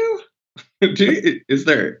 do you? Is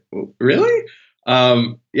there really?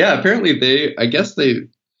 Yeah. Apparently I guess they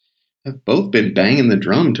have both been banging the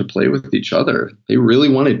drum to play with each other. They really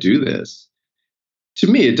want to do this. To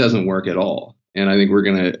me, it doesn't work at all. And I think we're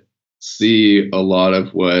going to see a lot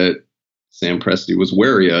of what Sam Presti was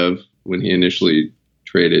wary of when he initially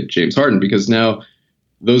traded James Harden, because now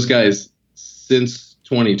those guys since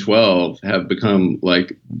 2012 have become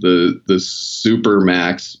like the super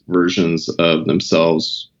max versions of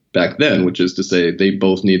themselves back then, which is to say they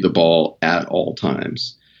both need the ball at all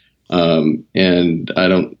times. And I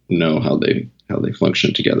don't know how they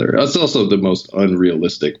function together. It's also the most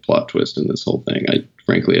unrealistic plot twist in this whole thing.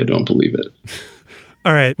 Frankly, I don't believe it.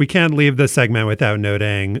 All right. We can't leave this segment without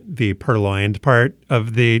noting the purloined part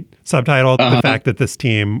of the subtitle, the fact that this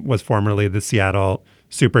team was formerly the Seattle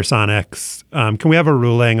Supersonics. Can we have a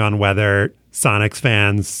ruling on whether Sonics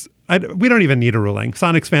fans... we don't even need a ruling.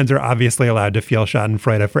 Sonics fans are obviously allowed to feel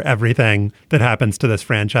schadenfreude for everything that happens to this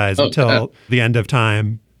franchise until the end of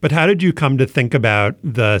time. But how did you come to think about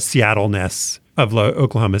the Seattle-ness of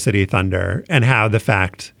Oklahoma City Thunder and how the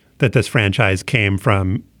fact that this franchise came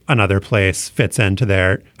from another place fits into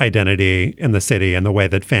their identity in the city and the way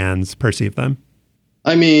that fans perceive them?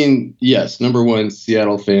 I mean, yes, number one,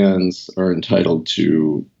 Seattle fans are entitled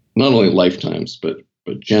to not only lifetimes, but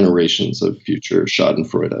generations of future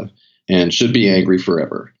schadenfreude and should be angry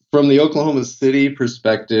forever. From the Oklahoma City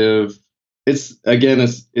perspective, it's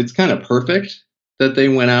kind of perfect that they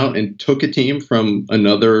went out and took a team from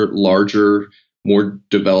another larger, more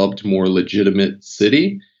developed, more legitimate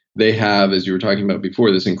city. They have, as you were talking about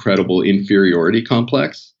before, this incredible inferiority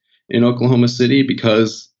complex in Oklahoma City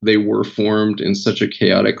because they were formed in such a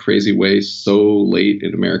chaotic, crazy way so late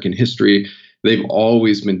in American history. They've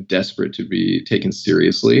always been desperate to be taken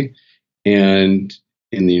seriously. And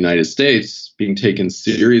in the United States, being taken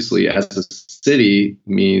seriously as a city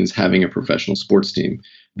means having a professional sports team.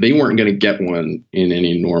 They weren't going to get one in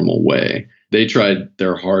any normal way. They tried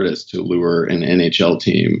their hardest to lure an NHL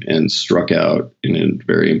team and struck out in a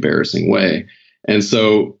very embarrassing way. And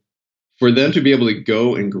so for them to be able to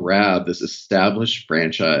go and grab this established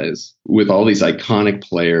franchise with all these iconic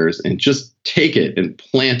players and just take it and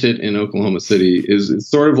plant it in Oklahoma City is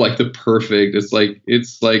sort of like the perfect, it's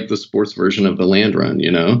like the sports version of the Land Run,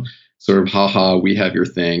 sort of, haha, we have your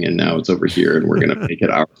thing and now it's over here and we're going to make it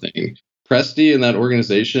our thing. Presti and that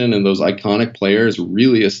organization and those iconic players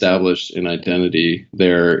really established an identity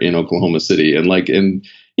there in Oklahoma City. And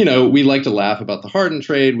we like to laugh about the Harden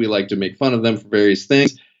trade. We like to make fun of them for various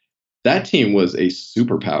things. That team was a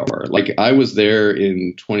superpower. Like, I was there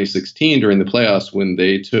in 2016 during the playoffs when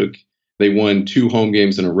they won 2 home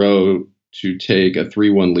games in a row to take a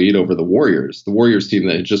 3-1 lead over the Warriors team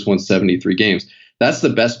that had just won 73 games. That's the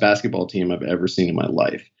best basketball team I've ever seen in my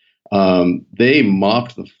life. They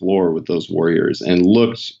mopped the floor with those Warriors and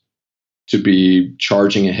looked to be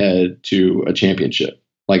charging ahead to a championship.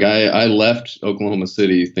 Like, I left Oklahoma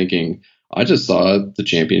City thinking, I just saw the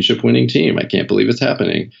championship winning team. I can't believe it's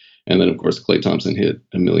happening. And then, of course, Klay Thompson hit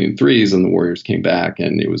a million threes and the Warriors came back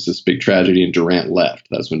and it was this big tragedy and Durant left.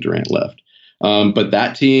 That's when Durant left. But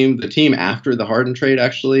that team, the team after the Harden trade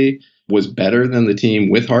actually was better than the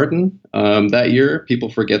team with Harden that year. People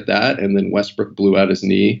forget that. And then Westbrook blew out his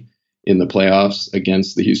knee in the playoffs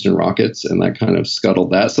against the Houston Rockets, and that kind of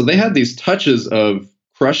scuttled that. So they had these touches of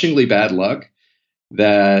crushingly bad luck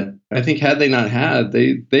that I think had they not had,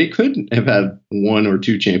 they could have had 1 or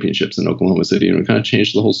 2 championships in Oklahoma City, and it kind of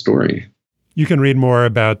changed the whole story. You can read more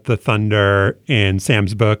about the Thunder in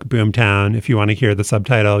Sam's book, Boomtown. If you want to hear the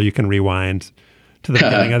subtitle, you can rewind to the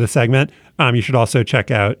beginning of the segment. You should also check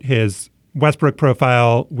out his Westbrook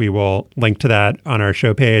profile. We will link to that on our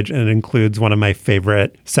show page, and it includes one of my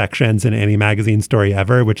favorite sections in any magazine story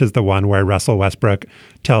ever, which is the one where Russell Westbrook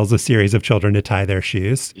tells a series of children to tie their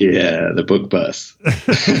shoes. Yeah, the book bus.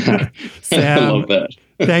 Sam, I love that.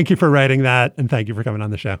 Thank you for writing that, and thank you for coming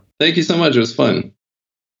on the show. Thank you so much. It was fun.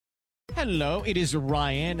 Hello, it is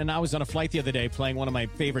Ryan, and I was on a flight the other day playing one of my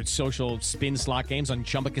favorite social spin slot games on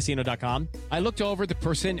ChumbaCasino.com. I looked over at the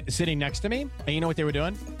person sitting next to me, and you know what they were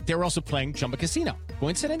doing? They were also playing Chumba Casino.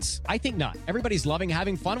 Coincidence? I think not. Everybody's loving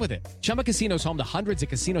having fun with it. Chumba Casino is home to hundreds of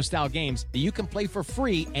casino-style games that you can play for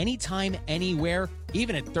free anytime, anywhere,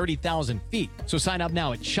 even at 30,000 feet. So sign up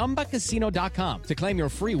now at ChumbaCasino.com to claim your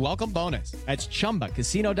free welcome bonus. That's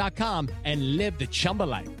ChumbaCasino.com and live the Chumba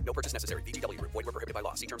life. No purchase necessary. VGW. Void where prohibited by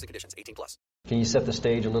law. See terms and conditions. 18+. Can you set the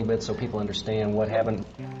stage a little bit so people understand what happened?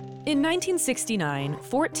 In 1969,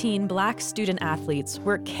 14 black student athletes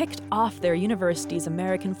were kicked off their university's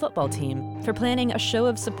American football team for planning a show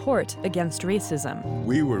of support against racism.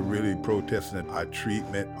 We were really protesting our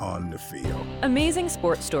treatment on the field. Amazing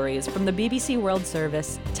Sports Stories from the BBC World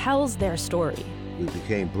Service tells their story. We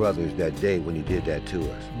became brothers that day when he did that to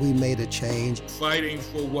us. We made a change. Fighting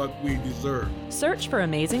for what we deserve. Search for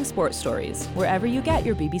Amazing Sports Stories wherever you get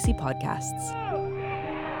your BBC podcasts.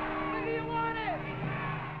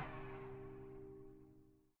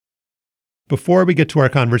 Before we get to our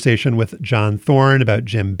conversation with John Thorne about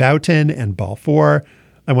Jim Bouton and Ball 4,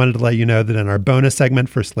 I wanted to let you know that in our bonus segment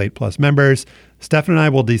for Slate Plus members, Stefan and I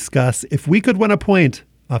will discuss if we could win a point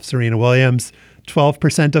off Serena Williams.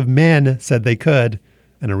 12% of men said they could.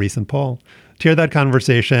 and a recent poll. To hear that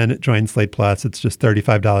conversation, join Slate Plus. It's just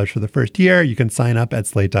 $35 for the first year. You can sign up at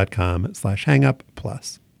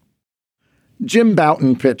slate.com/hangupplus. Jim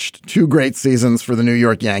Bouton pitched 2 great seasons for the New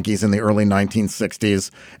York Yankees in the early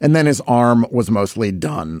 1960s, and then his arm was mostly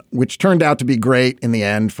done, which turned out to be great in the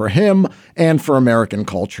end for him and for American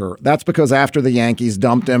culture. That's because after the Yankees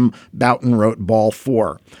dumped him, Bouton wrote Ball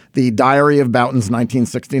 4, the diary of Bouton's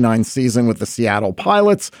 1969 season with the Seattle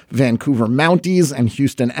Pilots, Vancouver Mounties, and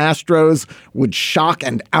Houston Astros would shock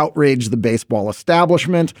and outrage the baseball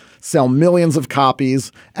establishment, sell millions of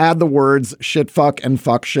copies, add the words shit fuck and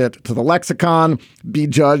fuck shit to the lexicon, be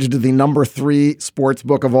judged the number 3 sports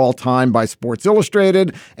book of all time by Sports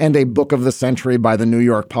Illustrated and a book of the century by the New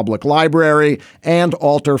York Public Library, and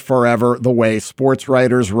alter forever the way sports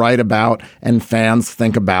writers write about and fans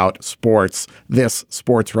think about sports, this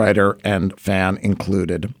sports writer and fan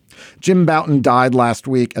included. Jim Bouton died last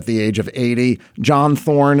week at the age of 80. John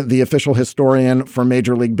Thorne, the official historian for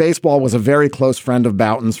Major League Baseball, was a very close friend of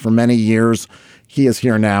Bouton's for many years. He is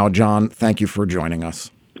here now. John, thank you for joining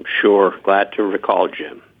us. Sure. Glad to recall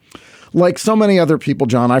Jim. Like so many other people,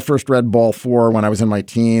 John, I first read Ball 4 when I was in my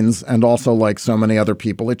teens, and also like so many other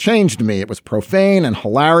people, it changed me. It was profane and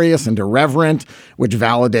hilarious and irreverent, which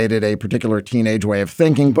validated a particular teenage way of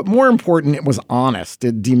thinking. But more important, it was honest.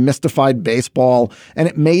 It demystified baseball, and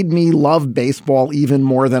it made me love baseball even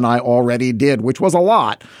more than I already did, which was a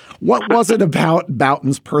lot. What was it about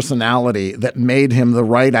Bouton's personality that made him the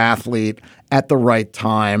right athlete at the right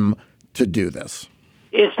time to do this?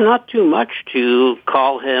 It's not too much to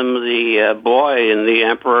call him the boy in the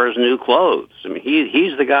emperor's new clothes. I mean,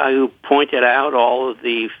 he's the guy who pointed out all of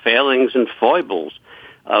the failings and foibles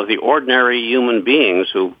of the ordinary human beings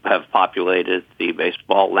who have populated the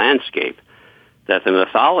baseball landscape, that the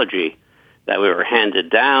mythology that we were handed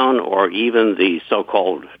down, or even the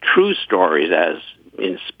so-called true stories as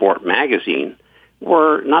in Sport magazine,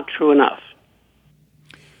 were not true enough.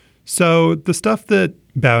 So the stuff that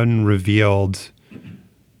Bouton revealed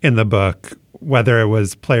in the book, whether it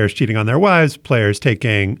was players cheating on their wives, players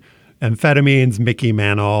taking amphetamines, Mickey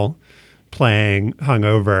Mantle playing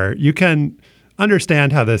hungover, you can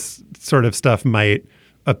understand how this sort of stuff might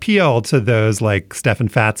appeal to those like Stefan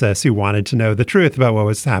Fatsis who wanted to know the truth about what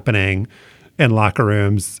was happening in locker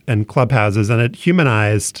rooms and clubhouses. And it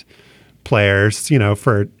humanized players, you know,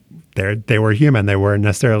 for they were human. They weren't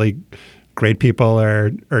necessarily great people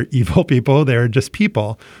or evil people. They were just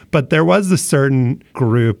people. But there was a certain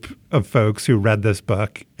group of folks who read this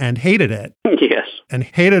book and hated it. Yes. And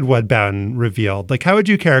hated what Bouton revealed. Like, how would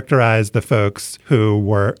you characterize the folks who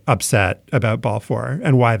were upset about Ball 4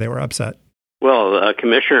 and why they were upset? Well,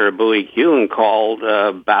 Commissioner Bowie Kuhn called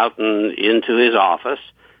Bouton into his office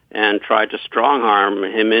and tried to strong-arm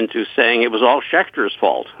him into saying it was all Schechter's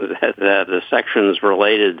fault, that the sections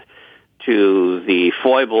related to the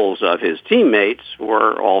foibles of his teammates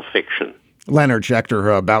were all fiction. Leonard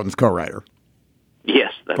Schechter, Bouton's co-writer.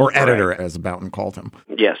 Yes. That's or correct. Editor, as Bouton called him.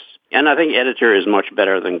 Yes. And I think editor is much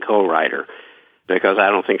better than co-writer, because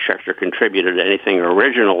I don't think Schechter contributed anything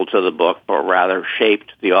original to the book, but rather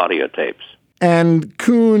shaped the audio tapes. And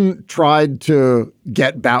Kuhn tried to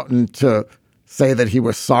get Bouton to say that he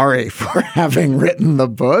was sorry for having written the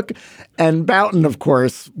book. And Bouton, of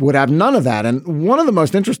course, would have none of that. And one of the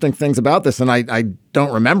most interesting things about this, and I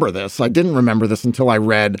don't remember this, I didn't remember this until I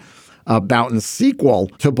read Bouton's sequel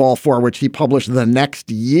to Ball 4, which he published the next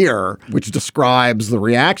year, which describes the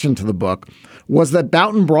reaction to the book, was that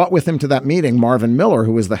Bouton brought with him to that meeting Marvin Miller,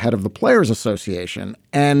 who was the head of the Players Association.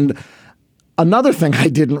 And another thing I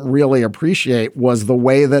didn't really appreciate was the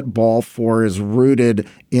way that Ball 4 is rooted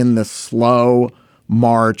in the slow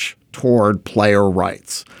march toward player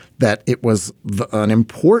rights, that it was an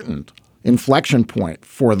important inflection point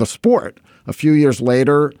for the sport. A few years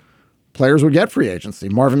later, players would get free agency.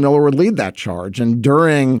 Marvin Miller would lead that charge. And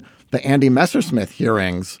during the Andy Messersmith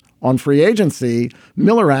hearings on free agency,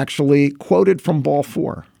 Miller actually quoted from Ball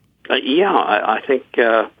 4. I think...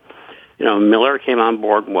 Miller came on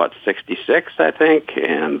board, 66, I think,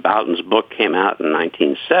 and Bouton's book came out in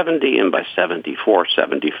 1970, and by 74,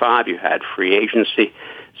 75, you had free agency.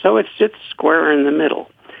 So it sits square in the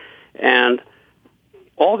middle. And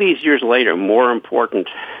all these years later, more important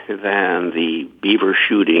than the beaver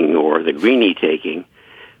shooting or the greenie taking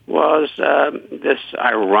was this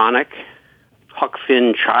ironic, Huck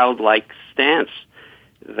Finn, childlike stance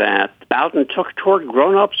that Bouton took toward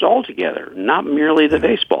grown-ups altogether, not merely the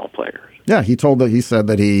baseball players. Yeah, he said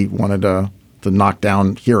that he wanted to knock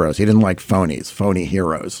down heroes. He didn't like phony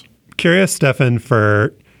heroes. Curious, Stefan,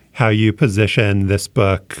 for how you position this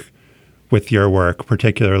book with your work,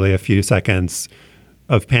 particularly A Few Seconds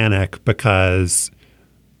of Panic, because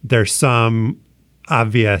there's some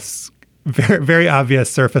obvious, very, very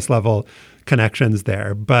obvious surface level connections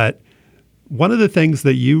there. But one of the things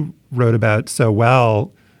that you wrote about so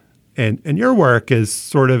well in your work is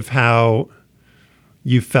sort of how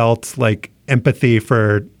you felt like empathy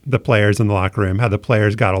for the players in the locker room, how the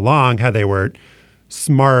players got along, how they were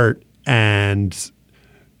smart. And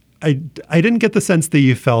I didn't get the sense that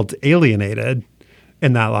you felt alienated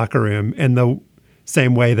in that locker room in the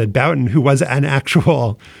same way that Bouton, who was an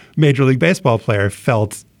actual Major League Baseball player,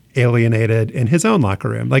 felt alienated in his own locker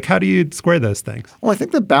room. Like, how do you square those things? Well, I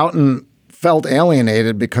think that Bouton felt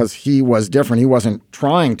alienated because he was different. He wasn't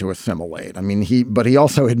trying to assimilate. I mean, but he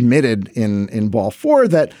also admitted in Ball 4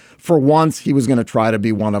 that for once he was going to try to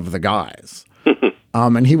be one of the guys.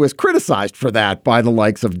 And he was criticized for that by the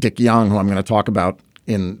likes of Dick Young, who I'm going to talk about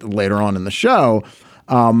later on in the show.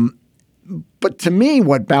 But to me,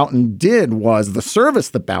 what Bouton did was the service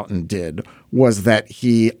that Bouton did was that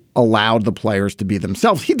he allowed the players to be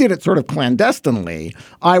themselves. He did it sort of clandestinely.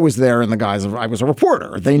 I was there in the guise of I was a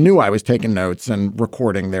reporter. They knew I was taking notes and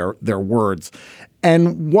recording their words.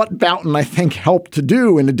 And what Bouton, I think, helped to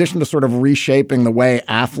do, in addition to sort of reshaping the way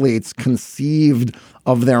athletes conceived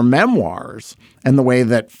of their memoirs and the way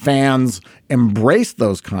that fans embraced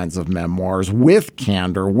those kinds of memoirs with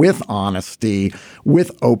candor, with honesty,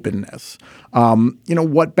 with openness.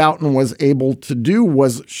 What Bouton was able to do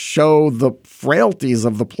was show the frailties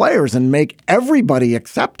of the players and make everybody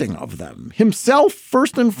accepting of them, himself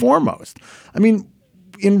first and foremost. I mean,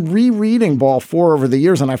 in rereading Ball 4 over the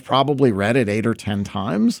years, and I've probably read it 8 or 10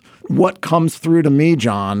 times, what comes through to me,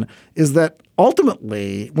 John, is that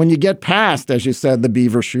ultimately, when you get past, as you said, the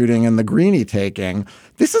Beaver shooting and the Greeny taking,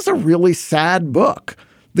 this is a really sad book.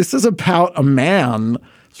 This is about a man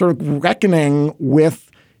sort of reckoning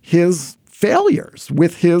with his failures,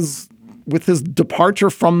 with his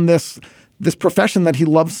departure from this profession that he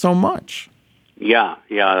loves so much. Yeah.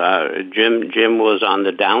 Jim was on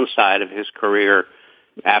the downside of his career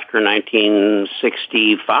after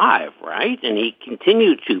 1965, right? And he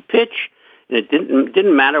continued to pitch. And it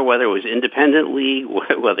didn't matter whether it was independent league,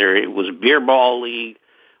 whether it was beer ball league,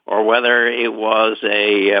 or whether it was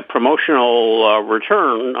a promotional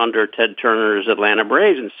return under Ted Turner's Atlanta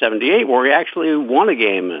Braves in '78, where he actually won a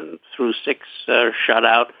game and threw 6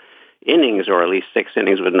 shutout innings, or at least 6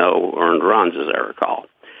 innings with no earned runs, as I recall.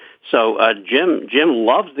 So Jim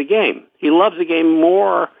loves the game. He loves the game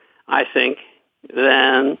more, I think,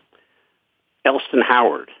 than Elston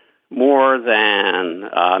Howard, more than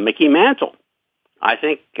Mickey Mantle. I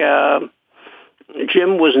think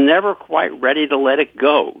Jim was never quite ready to let it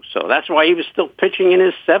go. So that's why he was still pitching in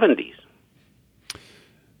his 70s.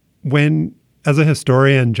 When, as a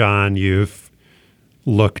historian, John, you've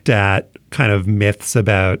looked at kind of myths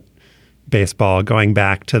about baseball going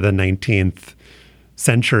back to the 19th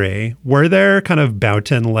century, were there kind of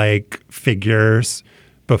Bouton-like figures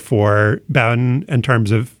before Bouton in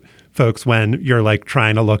terms of folks when you're like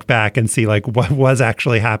trying to look back and see like what was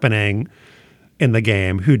actually happening in the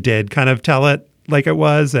game, who did kind of tell it like it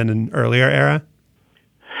was in an earlier era?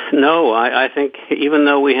 No, I think even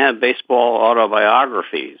though we have baseball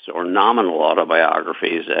autobiographies or nominal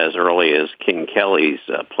autobiographies as early as King Kelly's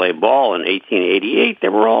Play Ball in 1888, they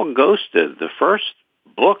were all ghosted. The first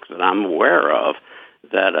book that I'm aware of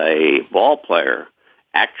that a ball player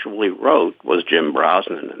actually wrote was Jim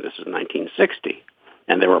Brosnan, and this is 1960.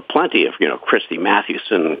 And there were plenty of, Christy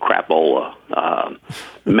Mathewson, crapola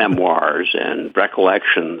memoirs and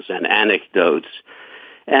recollections and anecdotes.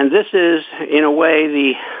 And this is, in a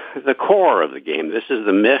way, the core of the game. This is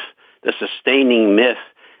the myth, the sustaining myth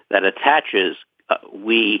that attaches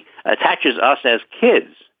us as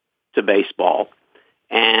kids to baseball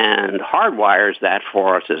and hardwires that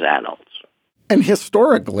for us as adults. And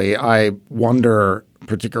historically, I wonder,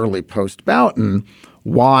 particularly post-Bouton,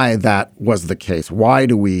 why that was the case. Why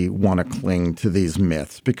do we want to cling to these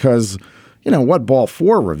myths? Because, what Ball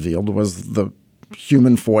 4 revealed was the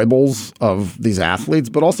human foibles of these athletes,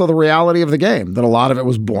 but also the reality of the game, that a lot of it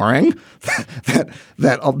was boring, that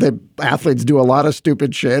the athletes do a lot of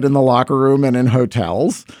stupid shit in the locker room and in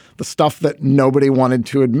hotels, the stuff that nobody wanted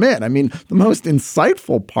to admit. I mean, the most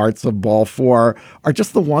insightful parts of Ball 4 are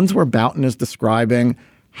just the ones where Bouton is describing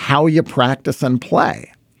how you practice and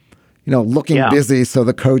play. Looking busy so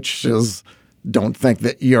the coaches don't think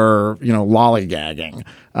that you're, lollygagging.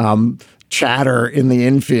 Chatter in the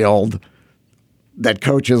infield that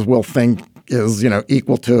coaches will think is,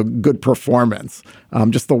 equal to good performance.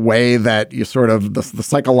 Just the way that you sort of the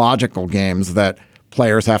psychological games that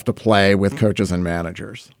players have to play with coaches and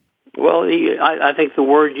managers. Well, I think the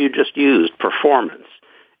word you just used, performance,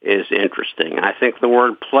 is interesting. I think the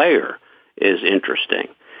word player is interesting.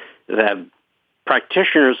 that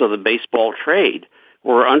practitioners of the baseball trade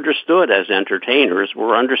were understood as entertainers,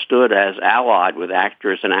 were understood as allied with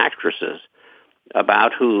actors and actresses,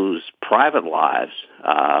 about whose private lives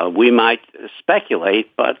we might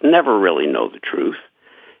speculate but never really know the truth.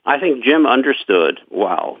 I think Jim understood,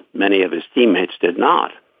 while many of his teammates did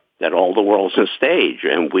not, that all the world's a stage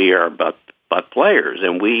and we are but players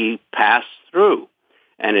and we pass through.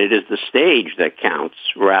 And it is the stage that counts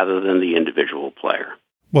rather than the individual player.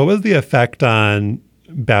 What was the effect on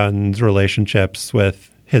Bouton's relationships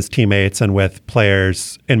with his teammates and with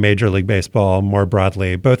players in Major League Baseball more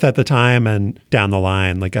broadly, both at the time and down the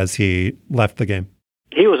line, like as he left the game?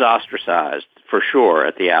 He was ostracized, for sure,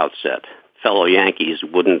 at the outset. Fellow Yankees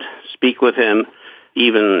wouldn't speak with him.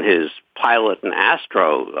 Even his Pilot and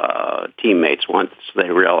Astro teammates, once they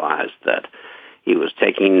realized that he was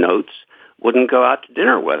taking notes, wouldn't go out to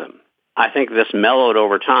dinner with him. I think this mellowed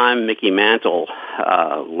over time. Mickey Mantle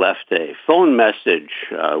left a phone message,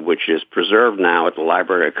 which is preserved now at the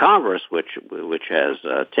Library of Congress, which has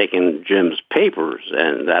taken Jim's papers,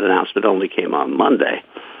 and that announcement only came on Monday,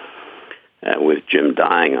 with Jim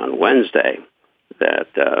dying on Wednesday, that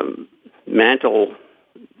Mantle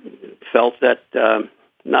felt that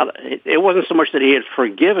it wasn't so much that he had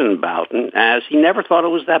forgiven Bouton as he never thought it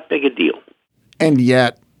was that big a deal. And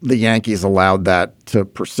yet the Yankees allowed that to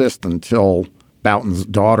persist until Bouton's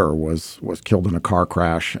daughter was killed in a car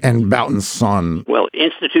crash, and Bouton's son. Well,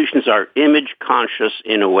 institutions are image conscious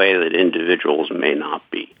in a way that individuals may not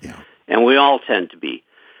be. Yeah. And we all tend to be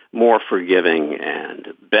more forgiving and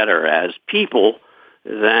better as people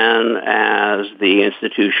than as the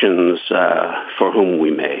institutions for whom we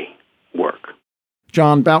may work.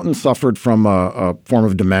 John, Bouton suffered from a form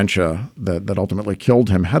of dementia that ultimately killed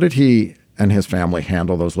him. How did he and his family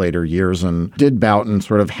handle those later years? And did Bouton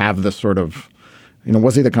sort of have this sort of,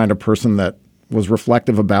 was he the kind of person that was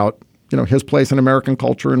reflective about, his place in American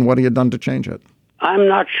culture and what he had done to change it? I'm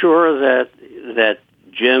not sure that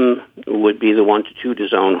Jim would be the one to toot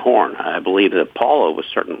his own horn. I believe that Paulo was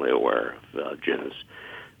certainly aware of Jim's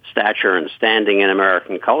stature and standing in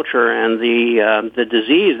American culture, and the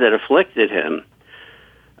disease that afflicted him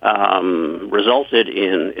resulted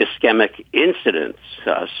in ischemic incidents,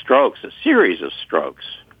 strokes, a series of strokes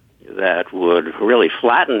that would really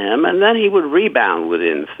flatten him, and then he would rebound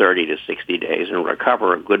within 30 to 60 days and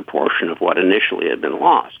recover a good portion of what initially had been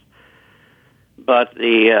lost. But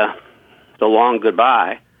the Long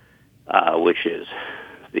Goodbye, which is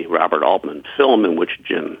the Robert Altman film in which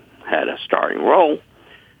Jim had a starring role,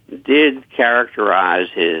 did characterize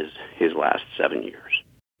his last 7 years.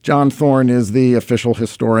 John Thorne is the official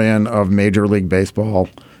historian of Major League Baseball.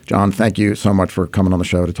 John, thank you so much for coming on the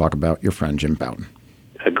show to talk about your friend Jim Bouton.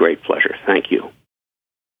 A great pleasure. Thank you.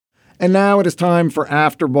 And now it is time for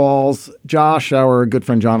After Balls. Josh, our good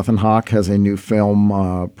friend Jonathan Hawk, has a new film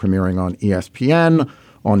premiering on ESPN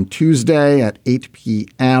on Tuesday at 8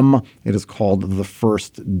 p.m. It is called The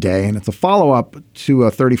First Day, and it's a follow-up to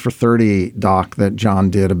a 30 for 30 doc that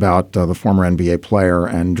John did about the former NBA player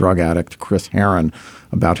and drug addict Chris Herron,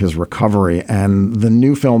 about his recovery. And the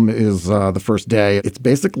new film is The First Day. It's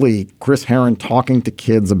basically Chris Herron talking to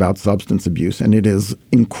kids about substance abuse, and it is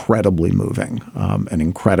incredibly moving and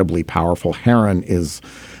incredibly powerful. Herron is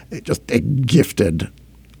just a gifted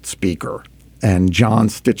speaker, and John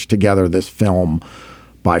stitched together this film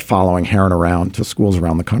by following Herron around to schools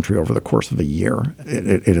around the country over the course of a year.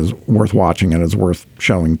 It is worth watching, and it's worth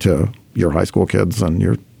showing to your high school kids and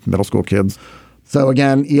your middle school kids. So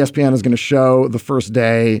again, ESPN is going to show The First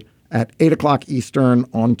Day at 8 o'clock Eastern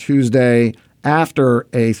on Tuesday after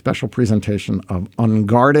a special presentation of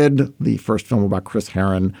Unguarded, the first film about Chris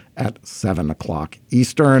Herron, at 7 o'clock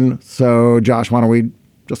Eastern. So Josh, why don't we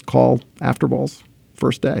just call After Balls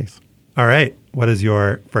First Days? All right. What is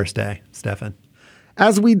your first day, Stefan?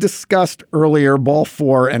 As we discussed earlier, Ball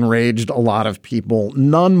 4 enraged a lot of people,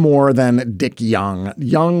 none more than Dick Young.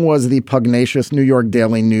 Young was the pugnacious New York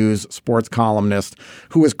Daily News sports columnist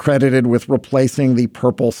who was credited with replacing the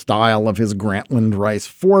purple style of his Grantland Rice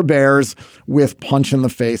forebears with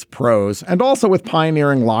punch-in-the-face prose, and also with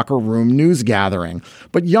pioneering locker room news gathering.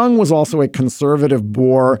 But Young was also a conservative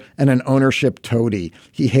bore and an ownership toady.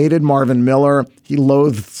 He hated Marvin Miller. He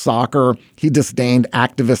loathed soccer. He disdained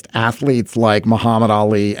activist athletes like Muhammad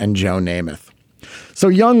Ali and Joe Namath. So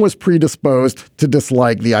Young was predisposed to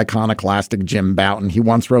dislike the iconoclastic Jim Bouton. He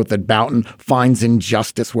once wrote that Bouton finds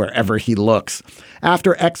injustice wherever he looks.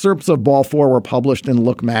 After excerpts of Ball 4 were published in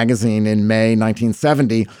Look magazine in May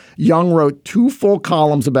 1970, Young wrote 2 full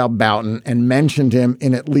columns about Bouton and mentioned him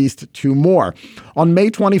in at least 2 more. On May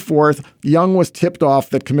 24th, Young was tipped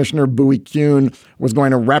off that Commissioner Bowie Kuhn was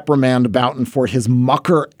going to reprimand Bouton for his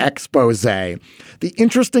mucker expose. The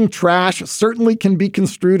interesting trash certainly can be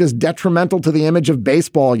construed as detrimental to the image of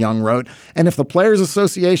baseball, Young wrote, and if the Players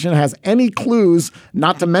Association has any clues,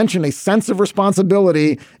 not to mention a sense of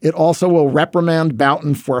responsibility, it also will reprimand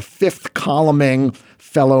Bouton for fifth columning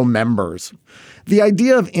fellow members. The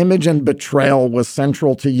idea of image and betrayal was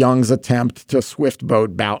central to Young's attempt to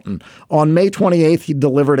swift-boat Bouton. On May 28th, he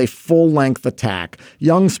delivered a full-length attack.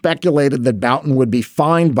 Young speculated that Bouton would be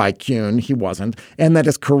fined by Kuhn. He wasn't. And that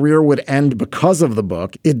his career would end because of the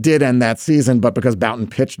book. It did end that season, but because Bouton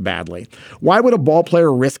pitched badly. Why would a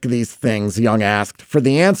ballplayer risk these things, Young asked. For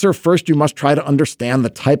the answer, first you must try to understand the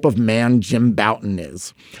type of man Jim Bouton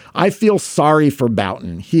is. I feel sorry for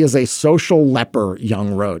Bouton. He is a social leper,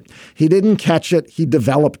 Young wrote. He didn't catch it, he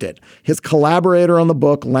developed it. His collaborator on the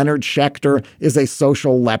book, Leonard Schechter, is a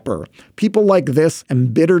social leper. People like this,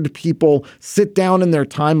 embittered people, sit down in their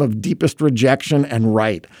time of deepest rejection and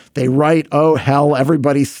write. They write, oh, hell,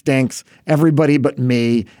 everybody stinks, everybody but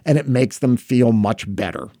me, and it makes them feel much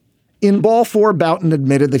better. In Ball 4, Bouton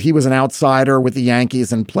admitted that he was an outsider with the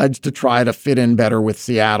Yankees and pledged to try to fit in better with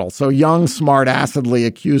Seattle. So Young smart-assedly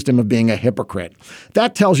accused him of being a hypocrite.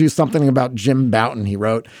 That tells you something about Jim Bouton, he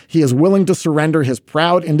wrote. He is willing to surrender his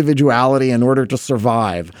proud individuality in order to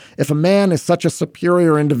survive. If a man is such a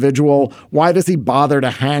superior individual, why does he bother to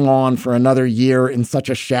hang on for another year in such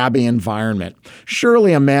a shabby environment?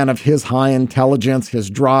 Surely a man of his high intelligence, his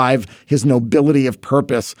drive, his nobility of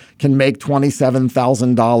purpose can make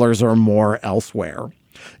 $27,000 or more elsewhere.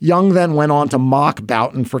 Young then went on to mock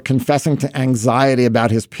Bouton for confessing to anxiety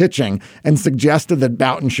about his pitching and suggested that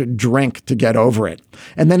Bouton should drink to get over it.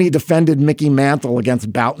 And then he defended Mickey Mantle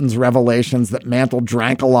against Bouton's revelations that Mantle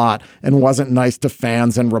drank a lot and wasn't nice to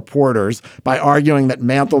fans and reporters by arguing that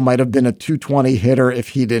Mantle might have been a .220 hitter if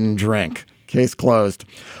he didn't drink. Case closed.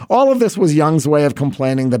 All of this was Young's way of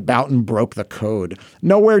complaining that Bouton broke the code.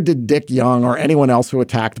 Nowhere did Dick Young or anyone else who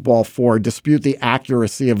attacked Ball 4 dispute the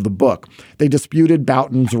accuracy of the book. They disputed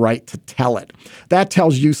Bouton's right to tell it. That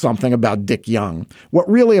tells you something about Dick Young. What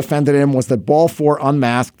really offended him was that Ball 4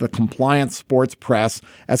 unmasked the compliant sports press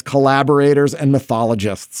as collaborators and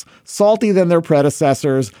mythologists, salty than their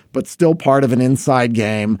predecessors, but still part of an inside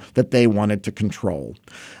game that they wanted to control.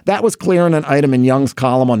 That was clear in an item in Young's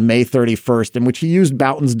column on May 31st, in which he used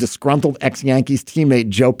Bouton's disgruntled ex-Yankees teammate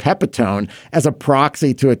Joe Pepitone as a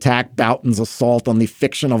proxy to attack Bouton's assault on the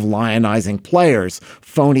fiction of lionizing players,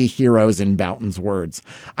 phony heroes in Bouton's words.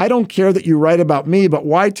 I don't care that you write about me, but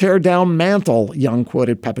why tear down Mantle, Young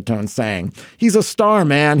quoted Pepitone saying. He's a star,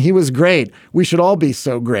 man. He was great. We should all be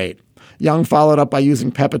so great. Young followed up by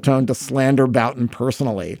using Pepitone to slander Bouton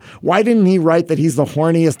personally. Why didn't he write that he's the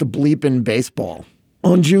horniest bleep in baseball?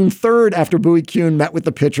 On June 3rd, after Bowie Kuhn met with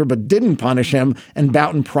the pitcher but didn't punish him, and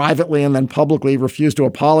Bouton privately and then publicly refused to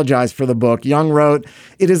apologize for the book, Young wrote,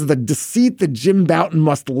 "It is the deceit that Jim Bouton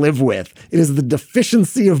must live with. It is the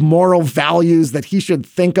deficiency of moral values that he should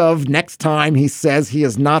think of next time he says he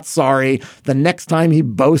is not sorry, the next time he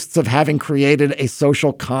boasts of having created a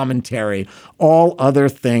social commentary. All other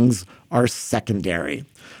things are secondary."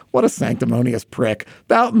 What a sanctimonious prick.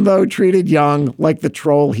 Bouton, though, treated Young like the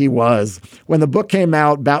troll he was. When the book came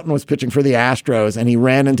out, Bouton was pitching for the Astros, and he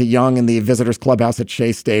ran into Young in the visitors' clubhouse at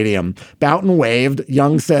Shea Stadium. Bouton waved.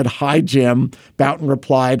 Young said, "Hi, Jim." Bouton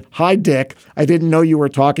replied, "Hi, Dick. I didn't know you were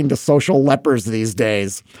talking to social lepers these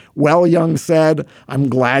days." "Well," Young said, "I'm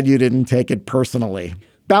glad you didn't take it personally."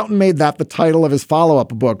 Bouton made that the title of his follow-up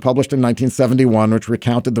book, published in 1971, which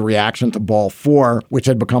recounted the reaction to Ball 4, which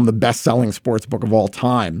had become the best-selling sports book of all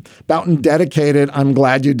time. Bouton dedicated "I'm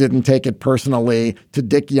glad you didn't take it personally" to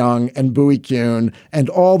Dick Young and Bowie Kuhn and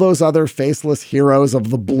all those other faceless heroes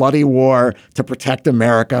of the bloody war to protect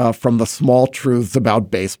America from the small truths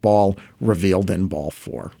about baseball revealed in Ball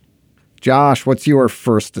 4. Josh, what's your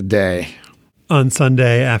first day? On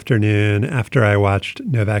Sunday afternoon, after I watched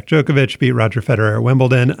Novak Djokovic beat Roger Federer at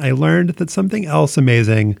Wimbledon, I learned that something else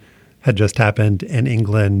amazing had just happened in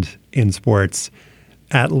England in sports.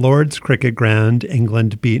 At Lord's Cricket Ground,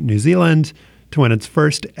 England beat New Zealand to win its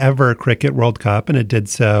first ever Cricket World Cup, and it did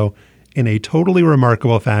so in a totally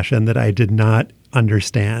remarkable fashion that I did not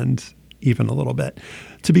understand even a little bit.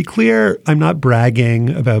 To be clear, I'm not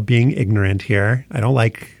bragging about being ignorant here. I don't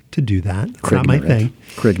like to do that. It's not my thing.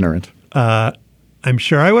 Crignorant. I'm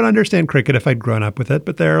sure I would understand cricket if I'd grown up with it,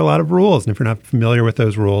 but there are a lot of rules. And if you're not familiar with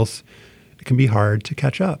those rules, it can be hard to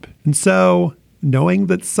catch up. And so knowing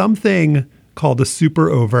that something called a super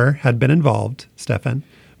over had been involved, Stefan,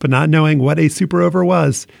 but not knowing what a super over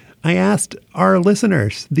was, I asked our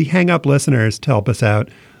listeners, the Hang Up listeners, to help us out.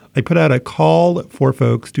 I put out a call for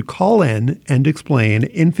folks to call in and explain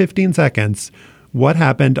in 15 seconds what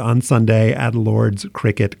happened on Sunday at Lord's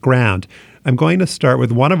Cricket Ground. I'm going to start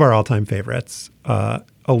with one of our all-time favorites, a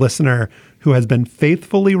listener who has been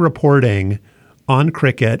faithfully reporting on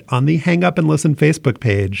cricket on the Hang Up and Listen Facebook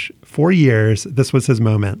page for years. This was his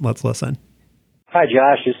moment. Let's listen. Hi,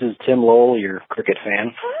 Josh. This is Tim Lowell, your cricket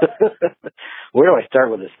fan. Where do I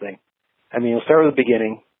start with this thing? I mean, we'll start with the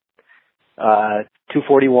beginning.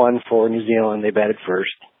 241 for New Zealand. They batted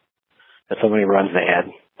first. That's how many runs they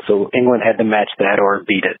had. So England had to match that or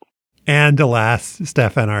beat it. And alas,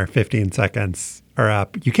 Stefan, our 15 seconds are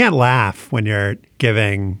up. You can't laugh when you're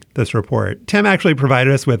giving this report. Tim actually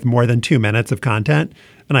provided us with more than 2 minutes of content,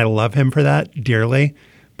 and I love him for that dearly.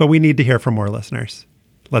 But we need to hear from more listeners.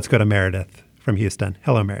 Let's go to Meredith from Houston.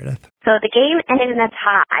 Hello, Meredith. So the game ended in a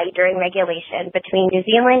tie during regulation between New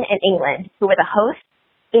Zealand and England, who were the hosts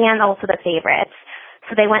and also the favorites.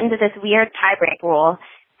 So they went into this weird tiebreak rule,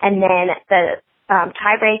 and then the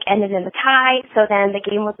tiebreak ended in the tie. So then the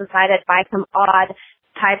game was decided by some odd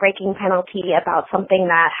tie-breaking penalty about something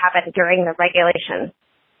that happened during the regulation.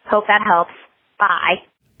 Hope that helps. Bye.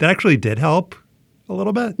 That actually did help a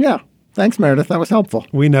little bit. Yeah. Thanks, Meredith. That was helpful.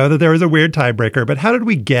 We know that there was a weird tiebreaker, but how did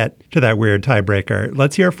we get to that weird tiebreaker?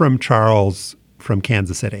 Let's hear from Charles from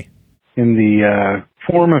Kansas City. In the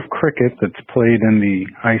form of cricket that's played in the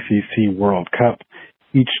ICC World Cup,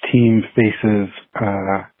 each team faces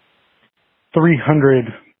 300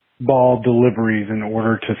 ball deliveries in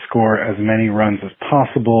order to score as many runs as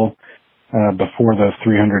possible before those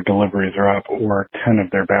 300 deliveries are up or 10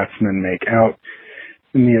 of their batsmen make out.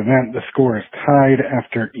 In the event the score is tied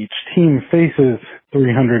after each team faces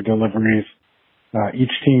 300 deliveries,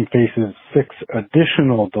 each team faces 6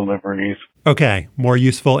 additional deliveries. Okay, more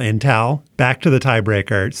useful intel. Back to the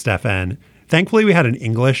tiebreaker, Stefan. Thankfully, we had an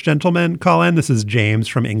English gentleman call in. This is James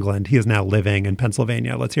from England. He is now living in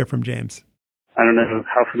Pennsylvania. Let's hear from James. I don't know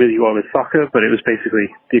how familiar you are with soccer, but it was basically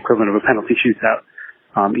the equivalent of a penalty shootout.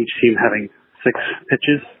 Each team having 6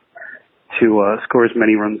 pitches to score as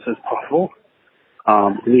many runs as possible.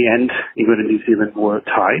 In the end, England and New Zealand were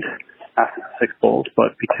tied after the 6 balls,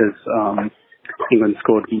 but because England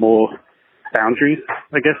scored more boundaries,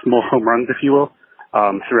 I guess, more home runs, if you will,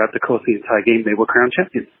 throughout the course of the entire game, they were crowned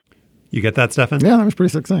champions. You get that, Stefan? Yeah, that was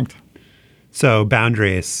pretty succinct. So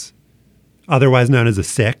boundaries, otherwise known as a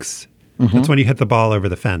 6, that's when you hit the ball over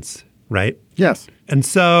the fence, right? Yes. And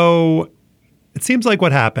so it seems like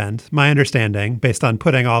what happened, my understanding, based on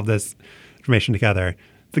putting all of this information together,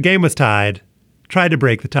 the game was tied, tried to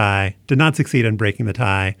break the tie, did not succeed in breaking the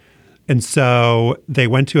tie. And so they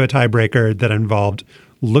went to a tiebreaker that involved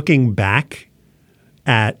looking back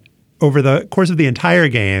at, over the course of the entire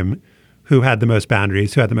game, who had the most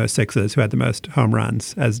boundaries, who had the most 6s, who had the most home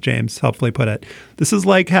runs, as James helpfully put it. This is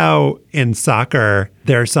like how in soccer,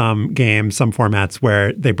 there are some games, some formats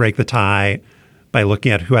where they break the tie by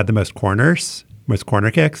looking at who had the most corners, most corner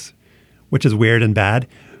kicks, which is weird and bad.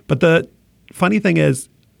 But the funny thing is,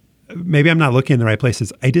 maybe I'm not looking in the right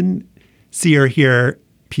places. I didn't see or hear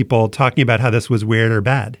people talking about how this was weird or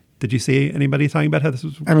bad. Did you see anybody talking about how this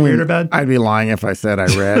was weird or bad? I'd be lying if I said I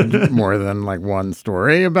read more than like one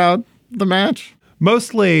story about the match.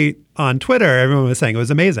 Mostly on Twitter, everyone was saying it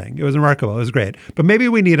was amazing. It was remarkable. It was great. But maybe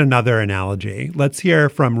we need another analogy. Let's hear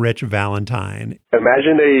from Rich Valentine.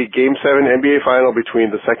 Imagine a Game 7 NBA final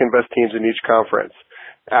between the second best teams in each conference.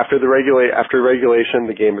 After regulation,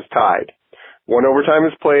 the game is tied. One overtime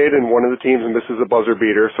is played and one of the teams misses a buzzer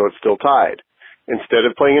beater, so it's still tied. Instead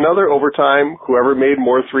of playing another overtime, whoever made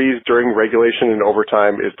more threes during regulation and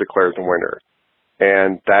overtime is declared the winner.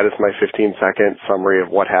 And that is my 15-second summary of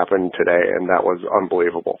what happened today, and that was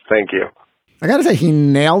unbelievable. Thank you. I got to say, he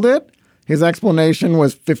nailed it. His explanation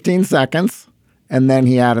was 15 seconds, and then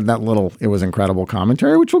he added that little, it was incredible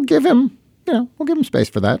commentary, which will give him, we'll give him space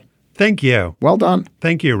for that. Thank you. Well done.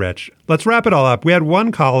 Thank you, Rich. Let's wrap it all up. We had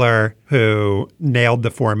one caller who nailed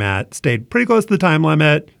the format, stayed pretty close to the time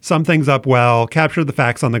limit, summed things up well, captured the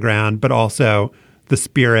facts on the ground, but also the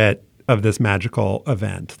spirit of this magical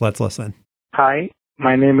event. Let's listen. Hi,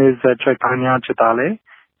 my name is Chaitanya Chitale,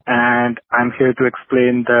 and I'm here to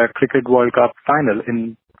explain the Cricket World Cup final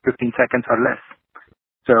in 15 seconds or less.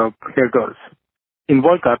 So here goes. In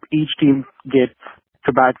World Cup, each team gets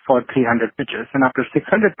to bat for 300 pitches, and after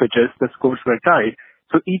 600 pitches, the scores were tied,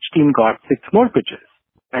 so each team got 6 more pitches.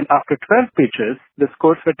 And after 12 pitches, the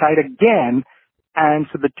scores were tied again. And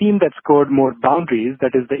so the team that scored more boundaries,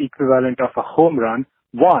 that is the equivalent of a home run,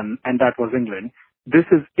 won, and that was England. This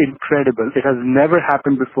is incredible. It has never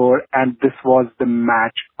happened before, and this was the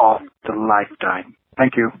match of the lifetime.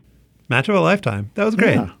 Thank you. Match of a lifetime. That was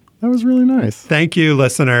great. Yeah, that was really nice. Thank you,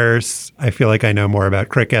 listeners. I feel like I know more about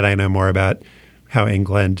cricket. I know more about how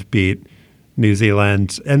England beat New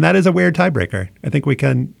Zealand. And that is a weird tiebreaker. I think we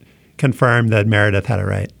can confirm that Meredith had it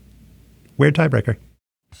right. Weird tiebreaker.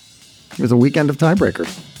 It was a weekend of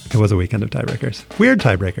tiebreakers. It was a weekend of tiebreakers. Weird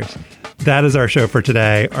tiebreakers. That is our show for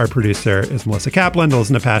today. Our producer is Melissa Kaplan. To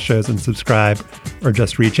listen to past shows and subscribe or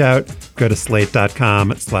just reach out, go to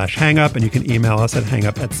slate.com/hangup, and you can email us at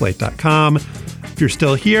hangup@slate.com. If you're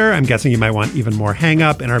still here, I'm guessing you might want even more hang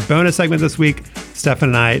up. In our bonus segment this week, Stefan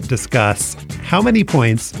and I discuss how many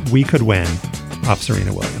points we could win off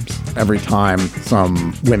Serena Williams. Every time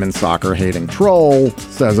some women's soccer hating troll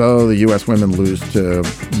says, oh, the U.S. women lose to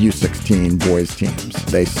U16 boys teams,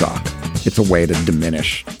 they suck. It's a way to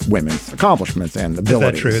diminish women's accomplishments and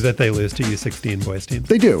abilities. Is that true that they lose to U16 boys teams?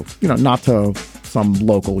 They do. Not to some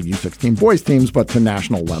local U16 boys teams, but to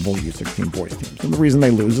national level U16 boys teams. And the reason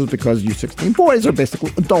they lose is because U16 boys are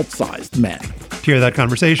basically adult-sized men. To hear that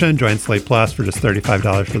conversation, join Slate Plus for just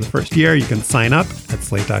 $35 for the first year. You can sign up at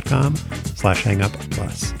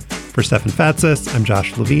slate.com/hangupplus. For Stefan Fatsis, I'm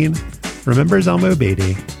Josh Levine. Remember Zelma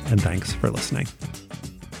Beatty, and thanks for listening.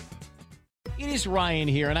 It is Ryan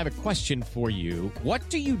here, and I have a question for you. What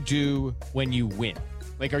do you do when you win?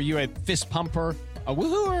 Like, are you a fist pumper, a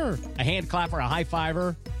woohooer, a hand clapper, a high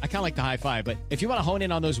fiver? I kind of like the high five, but if you want to hone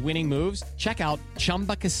in on those winning moves, check out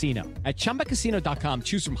Chumba Casino. At ChumbaCasino.com,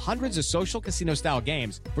 choose from hundreds of social casino style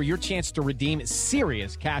games for your chance to redeem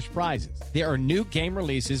serious cash prizes. There are new game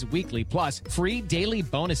releases weekly, plus free daily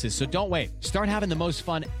bonuses. So don't wait. Start having the most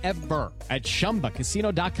fun ever at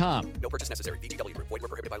ChumbaCasino.com. No purchase necessary. VGW Group. Void where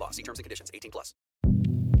prohibited by law. See terms and conditions. 18+.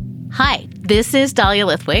 Hi, this is Dahlia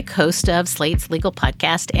Lithwick, host of Slate's legal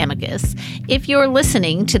podcast, Amicus. If you're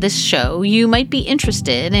listening to this show, you might be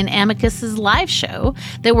interested in Amicus's live show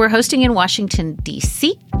that we're hosting in Washington,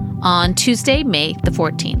 D.C. on Tuesday, May the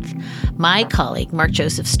 14th. My colleague, Mark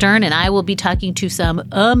Joseph Stern, and I will be talking to some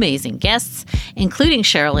amazing guests, including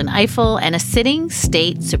Sherilyn Ifill and a sitting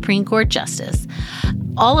state Supreme Court justice,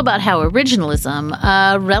 all about how originalism,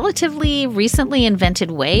 a relatively recently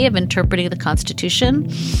invented way of interpreting the Constitution,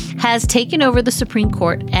 has taken over the Supreme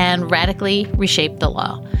Court and radically reshaped the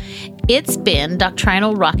law. It's been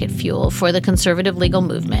doctrinal rocket fuel for the conservative legal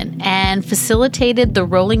movement and facilitated the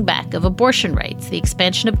rolling back of abortion rights, the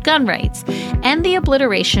expansion of gun rights, and the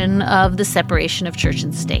obliteration of the separation of church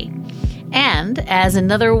and state. And as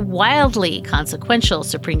another wildly consequential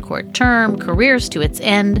Supreme Court term careers to its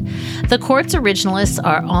end, the court's originalists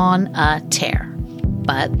are on a tear.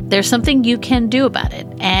 But there's something you can do about it,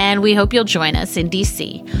 and we hope you'll join us in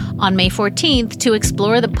D.C. on May 14th to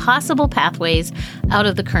explore the possible pathways out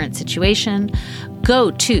of the current situation. Go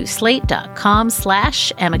to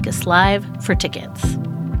slate.com/amicuslive for tickets.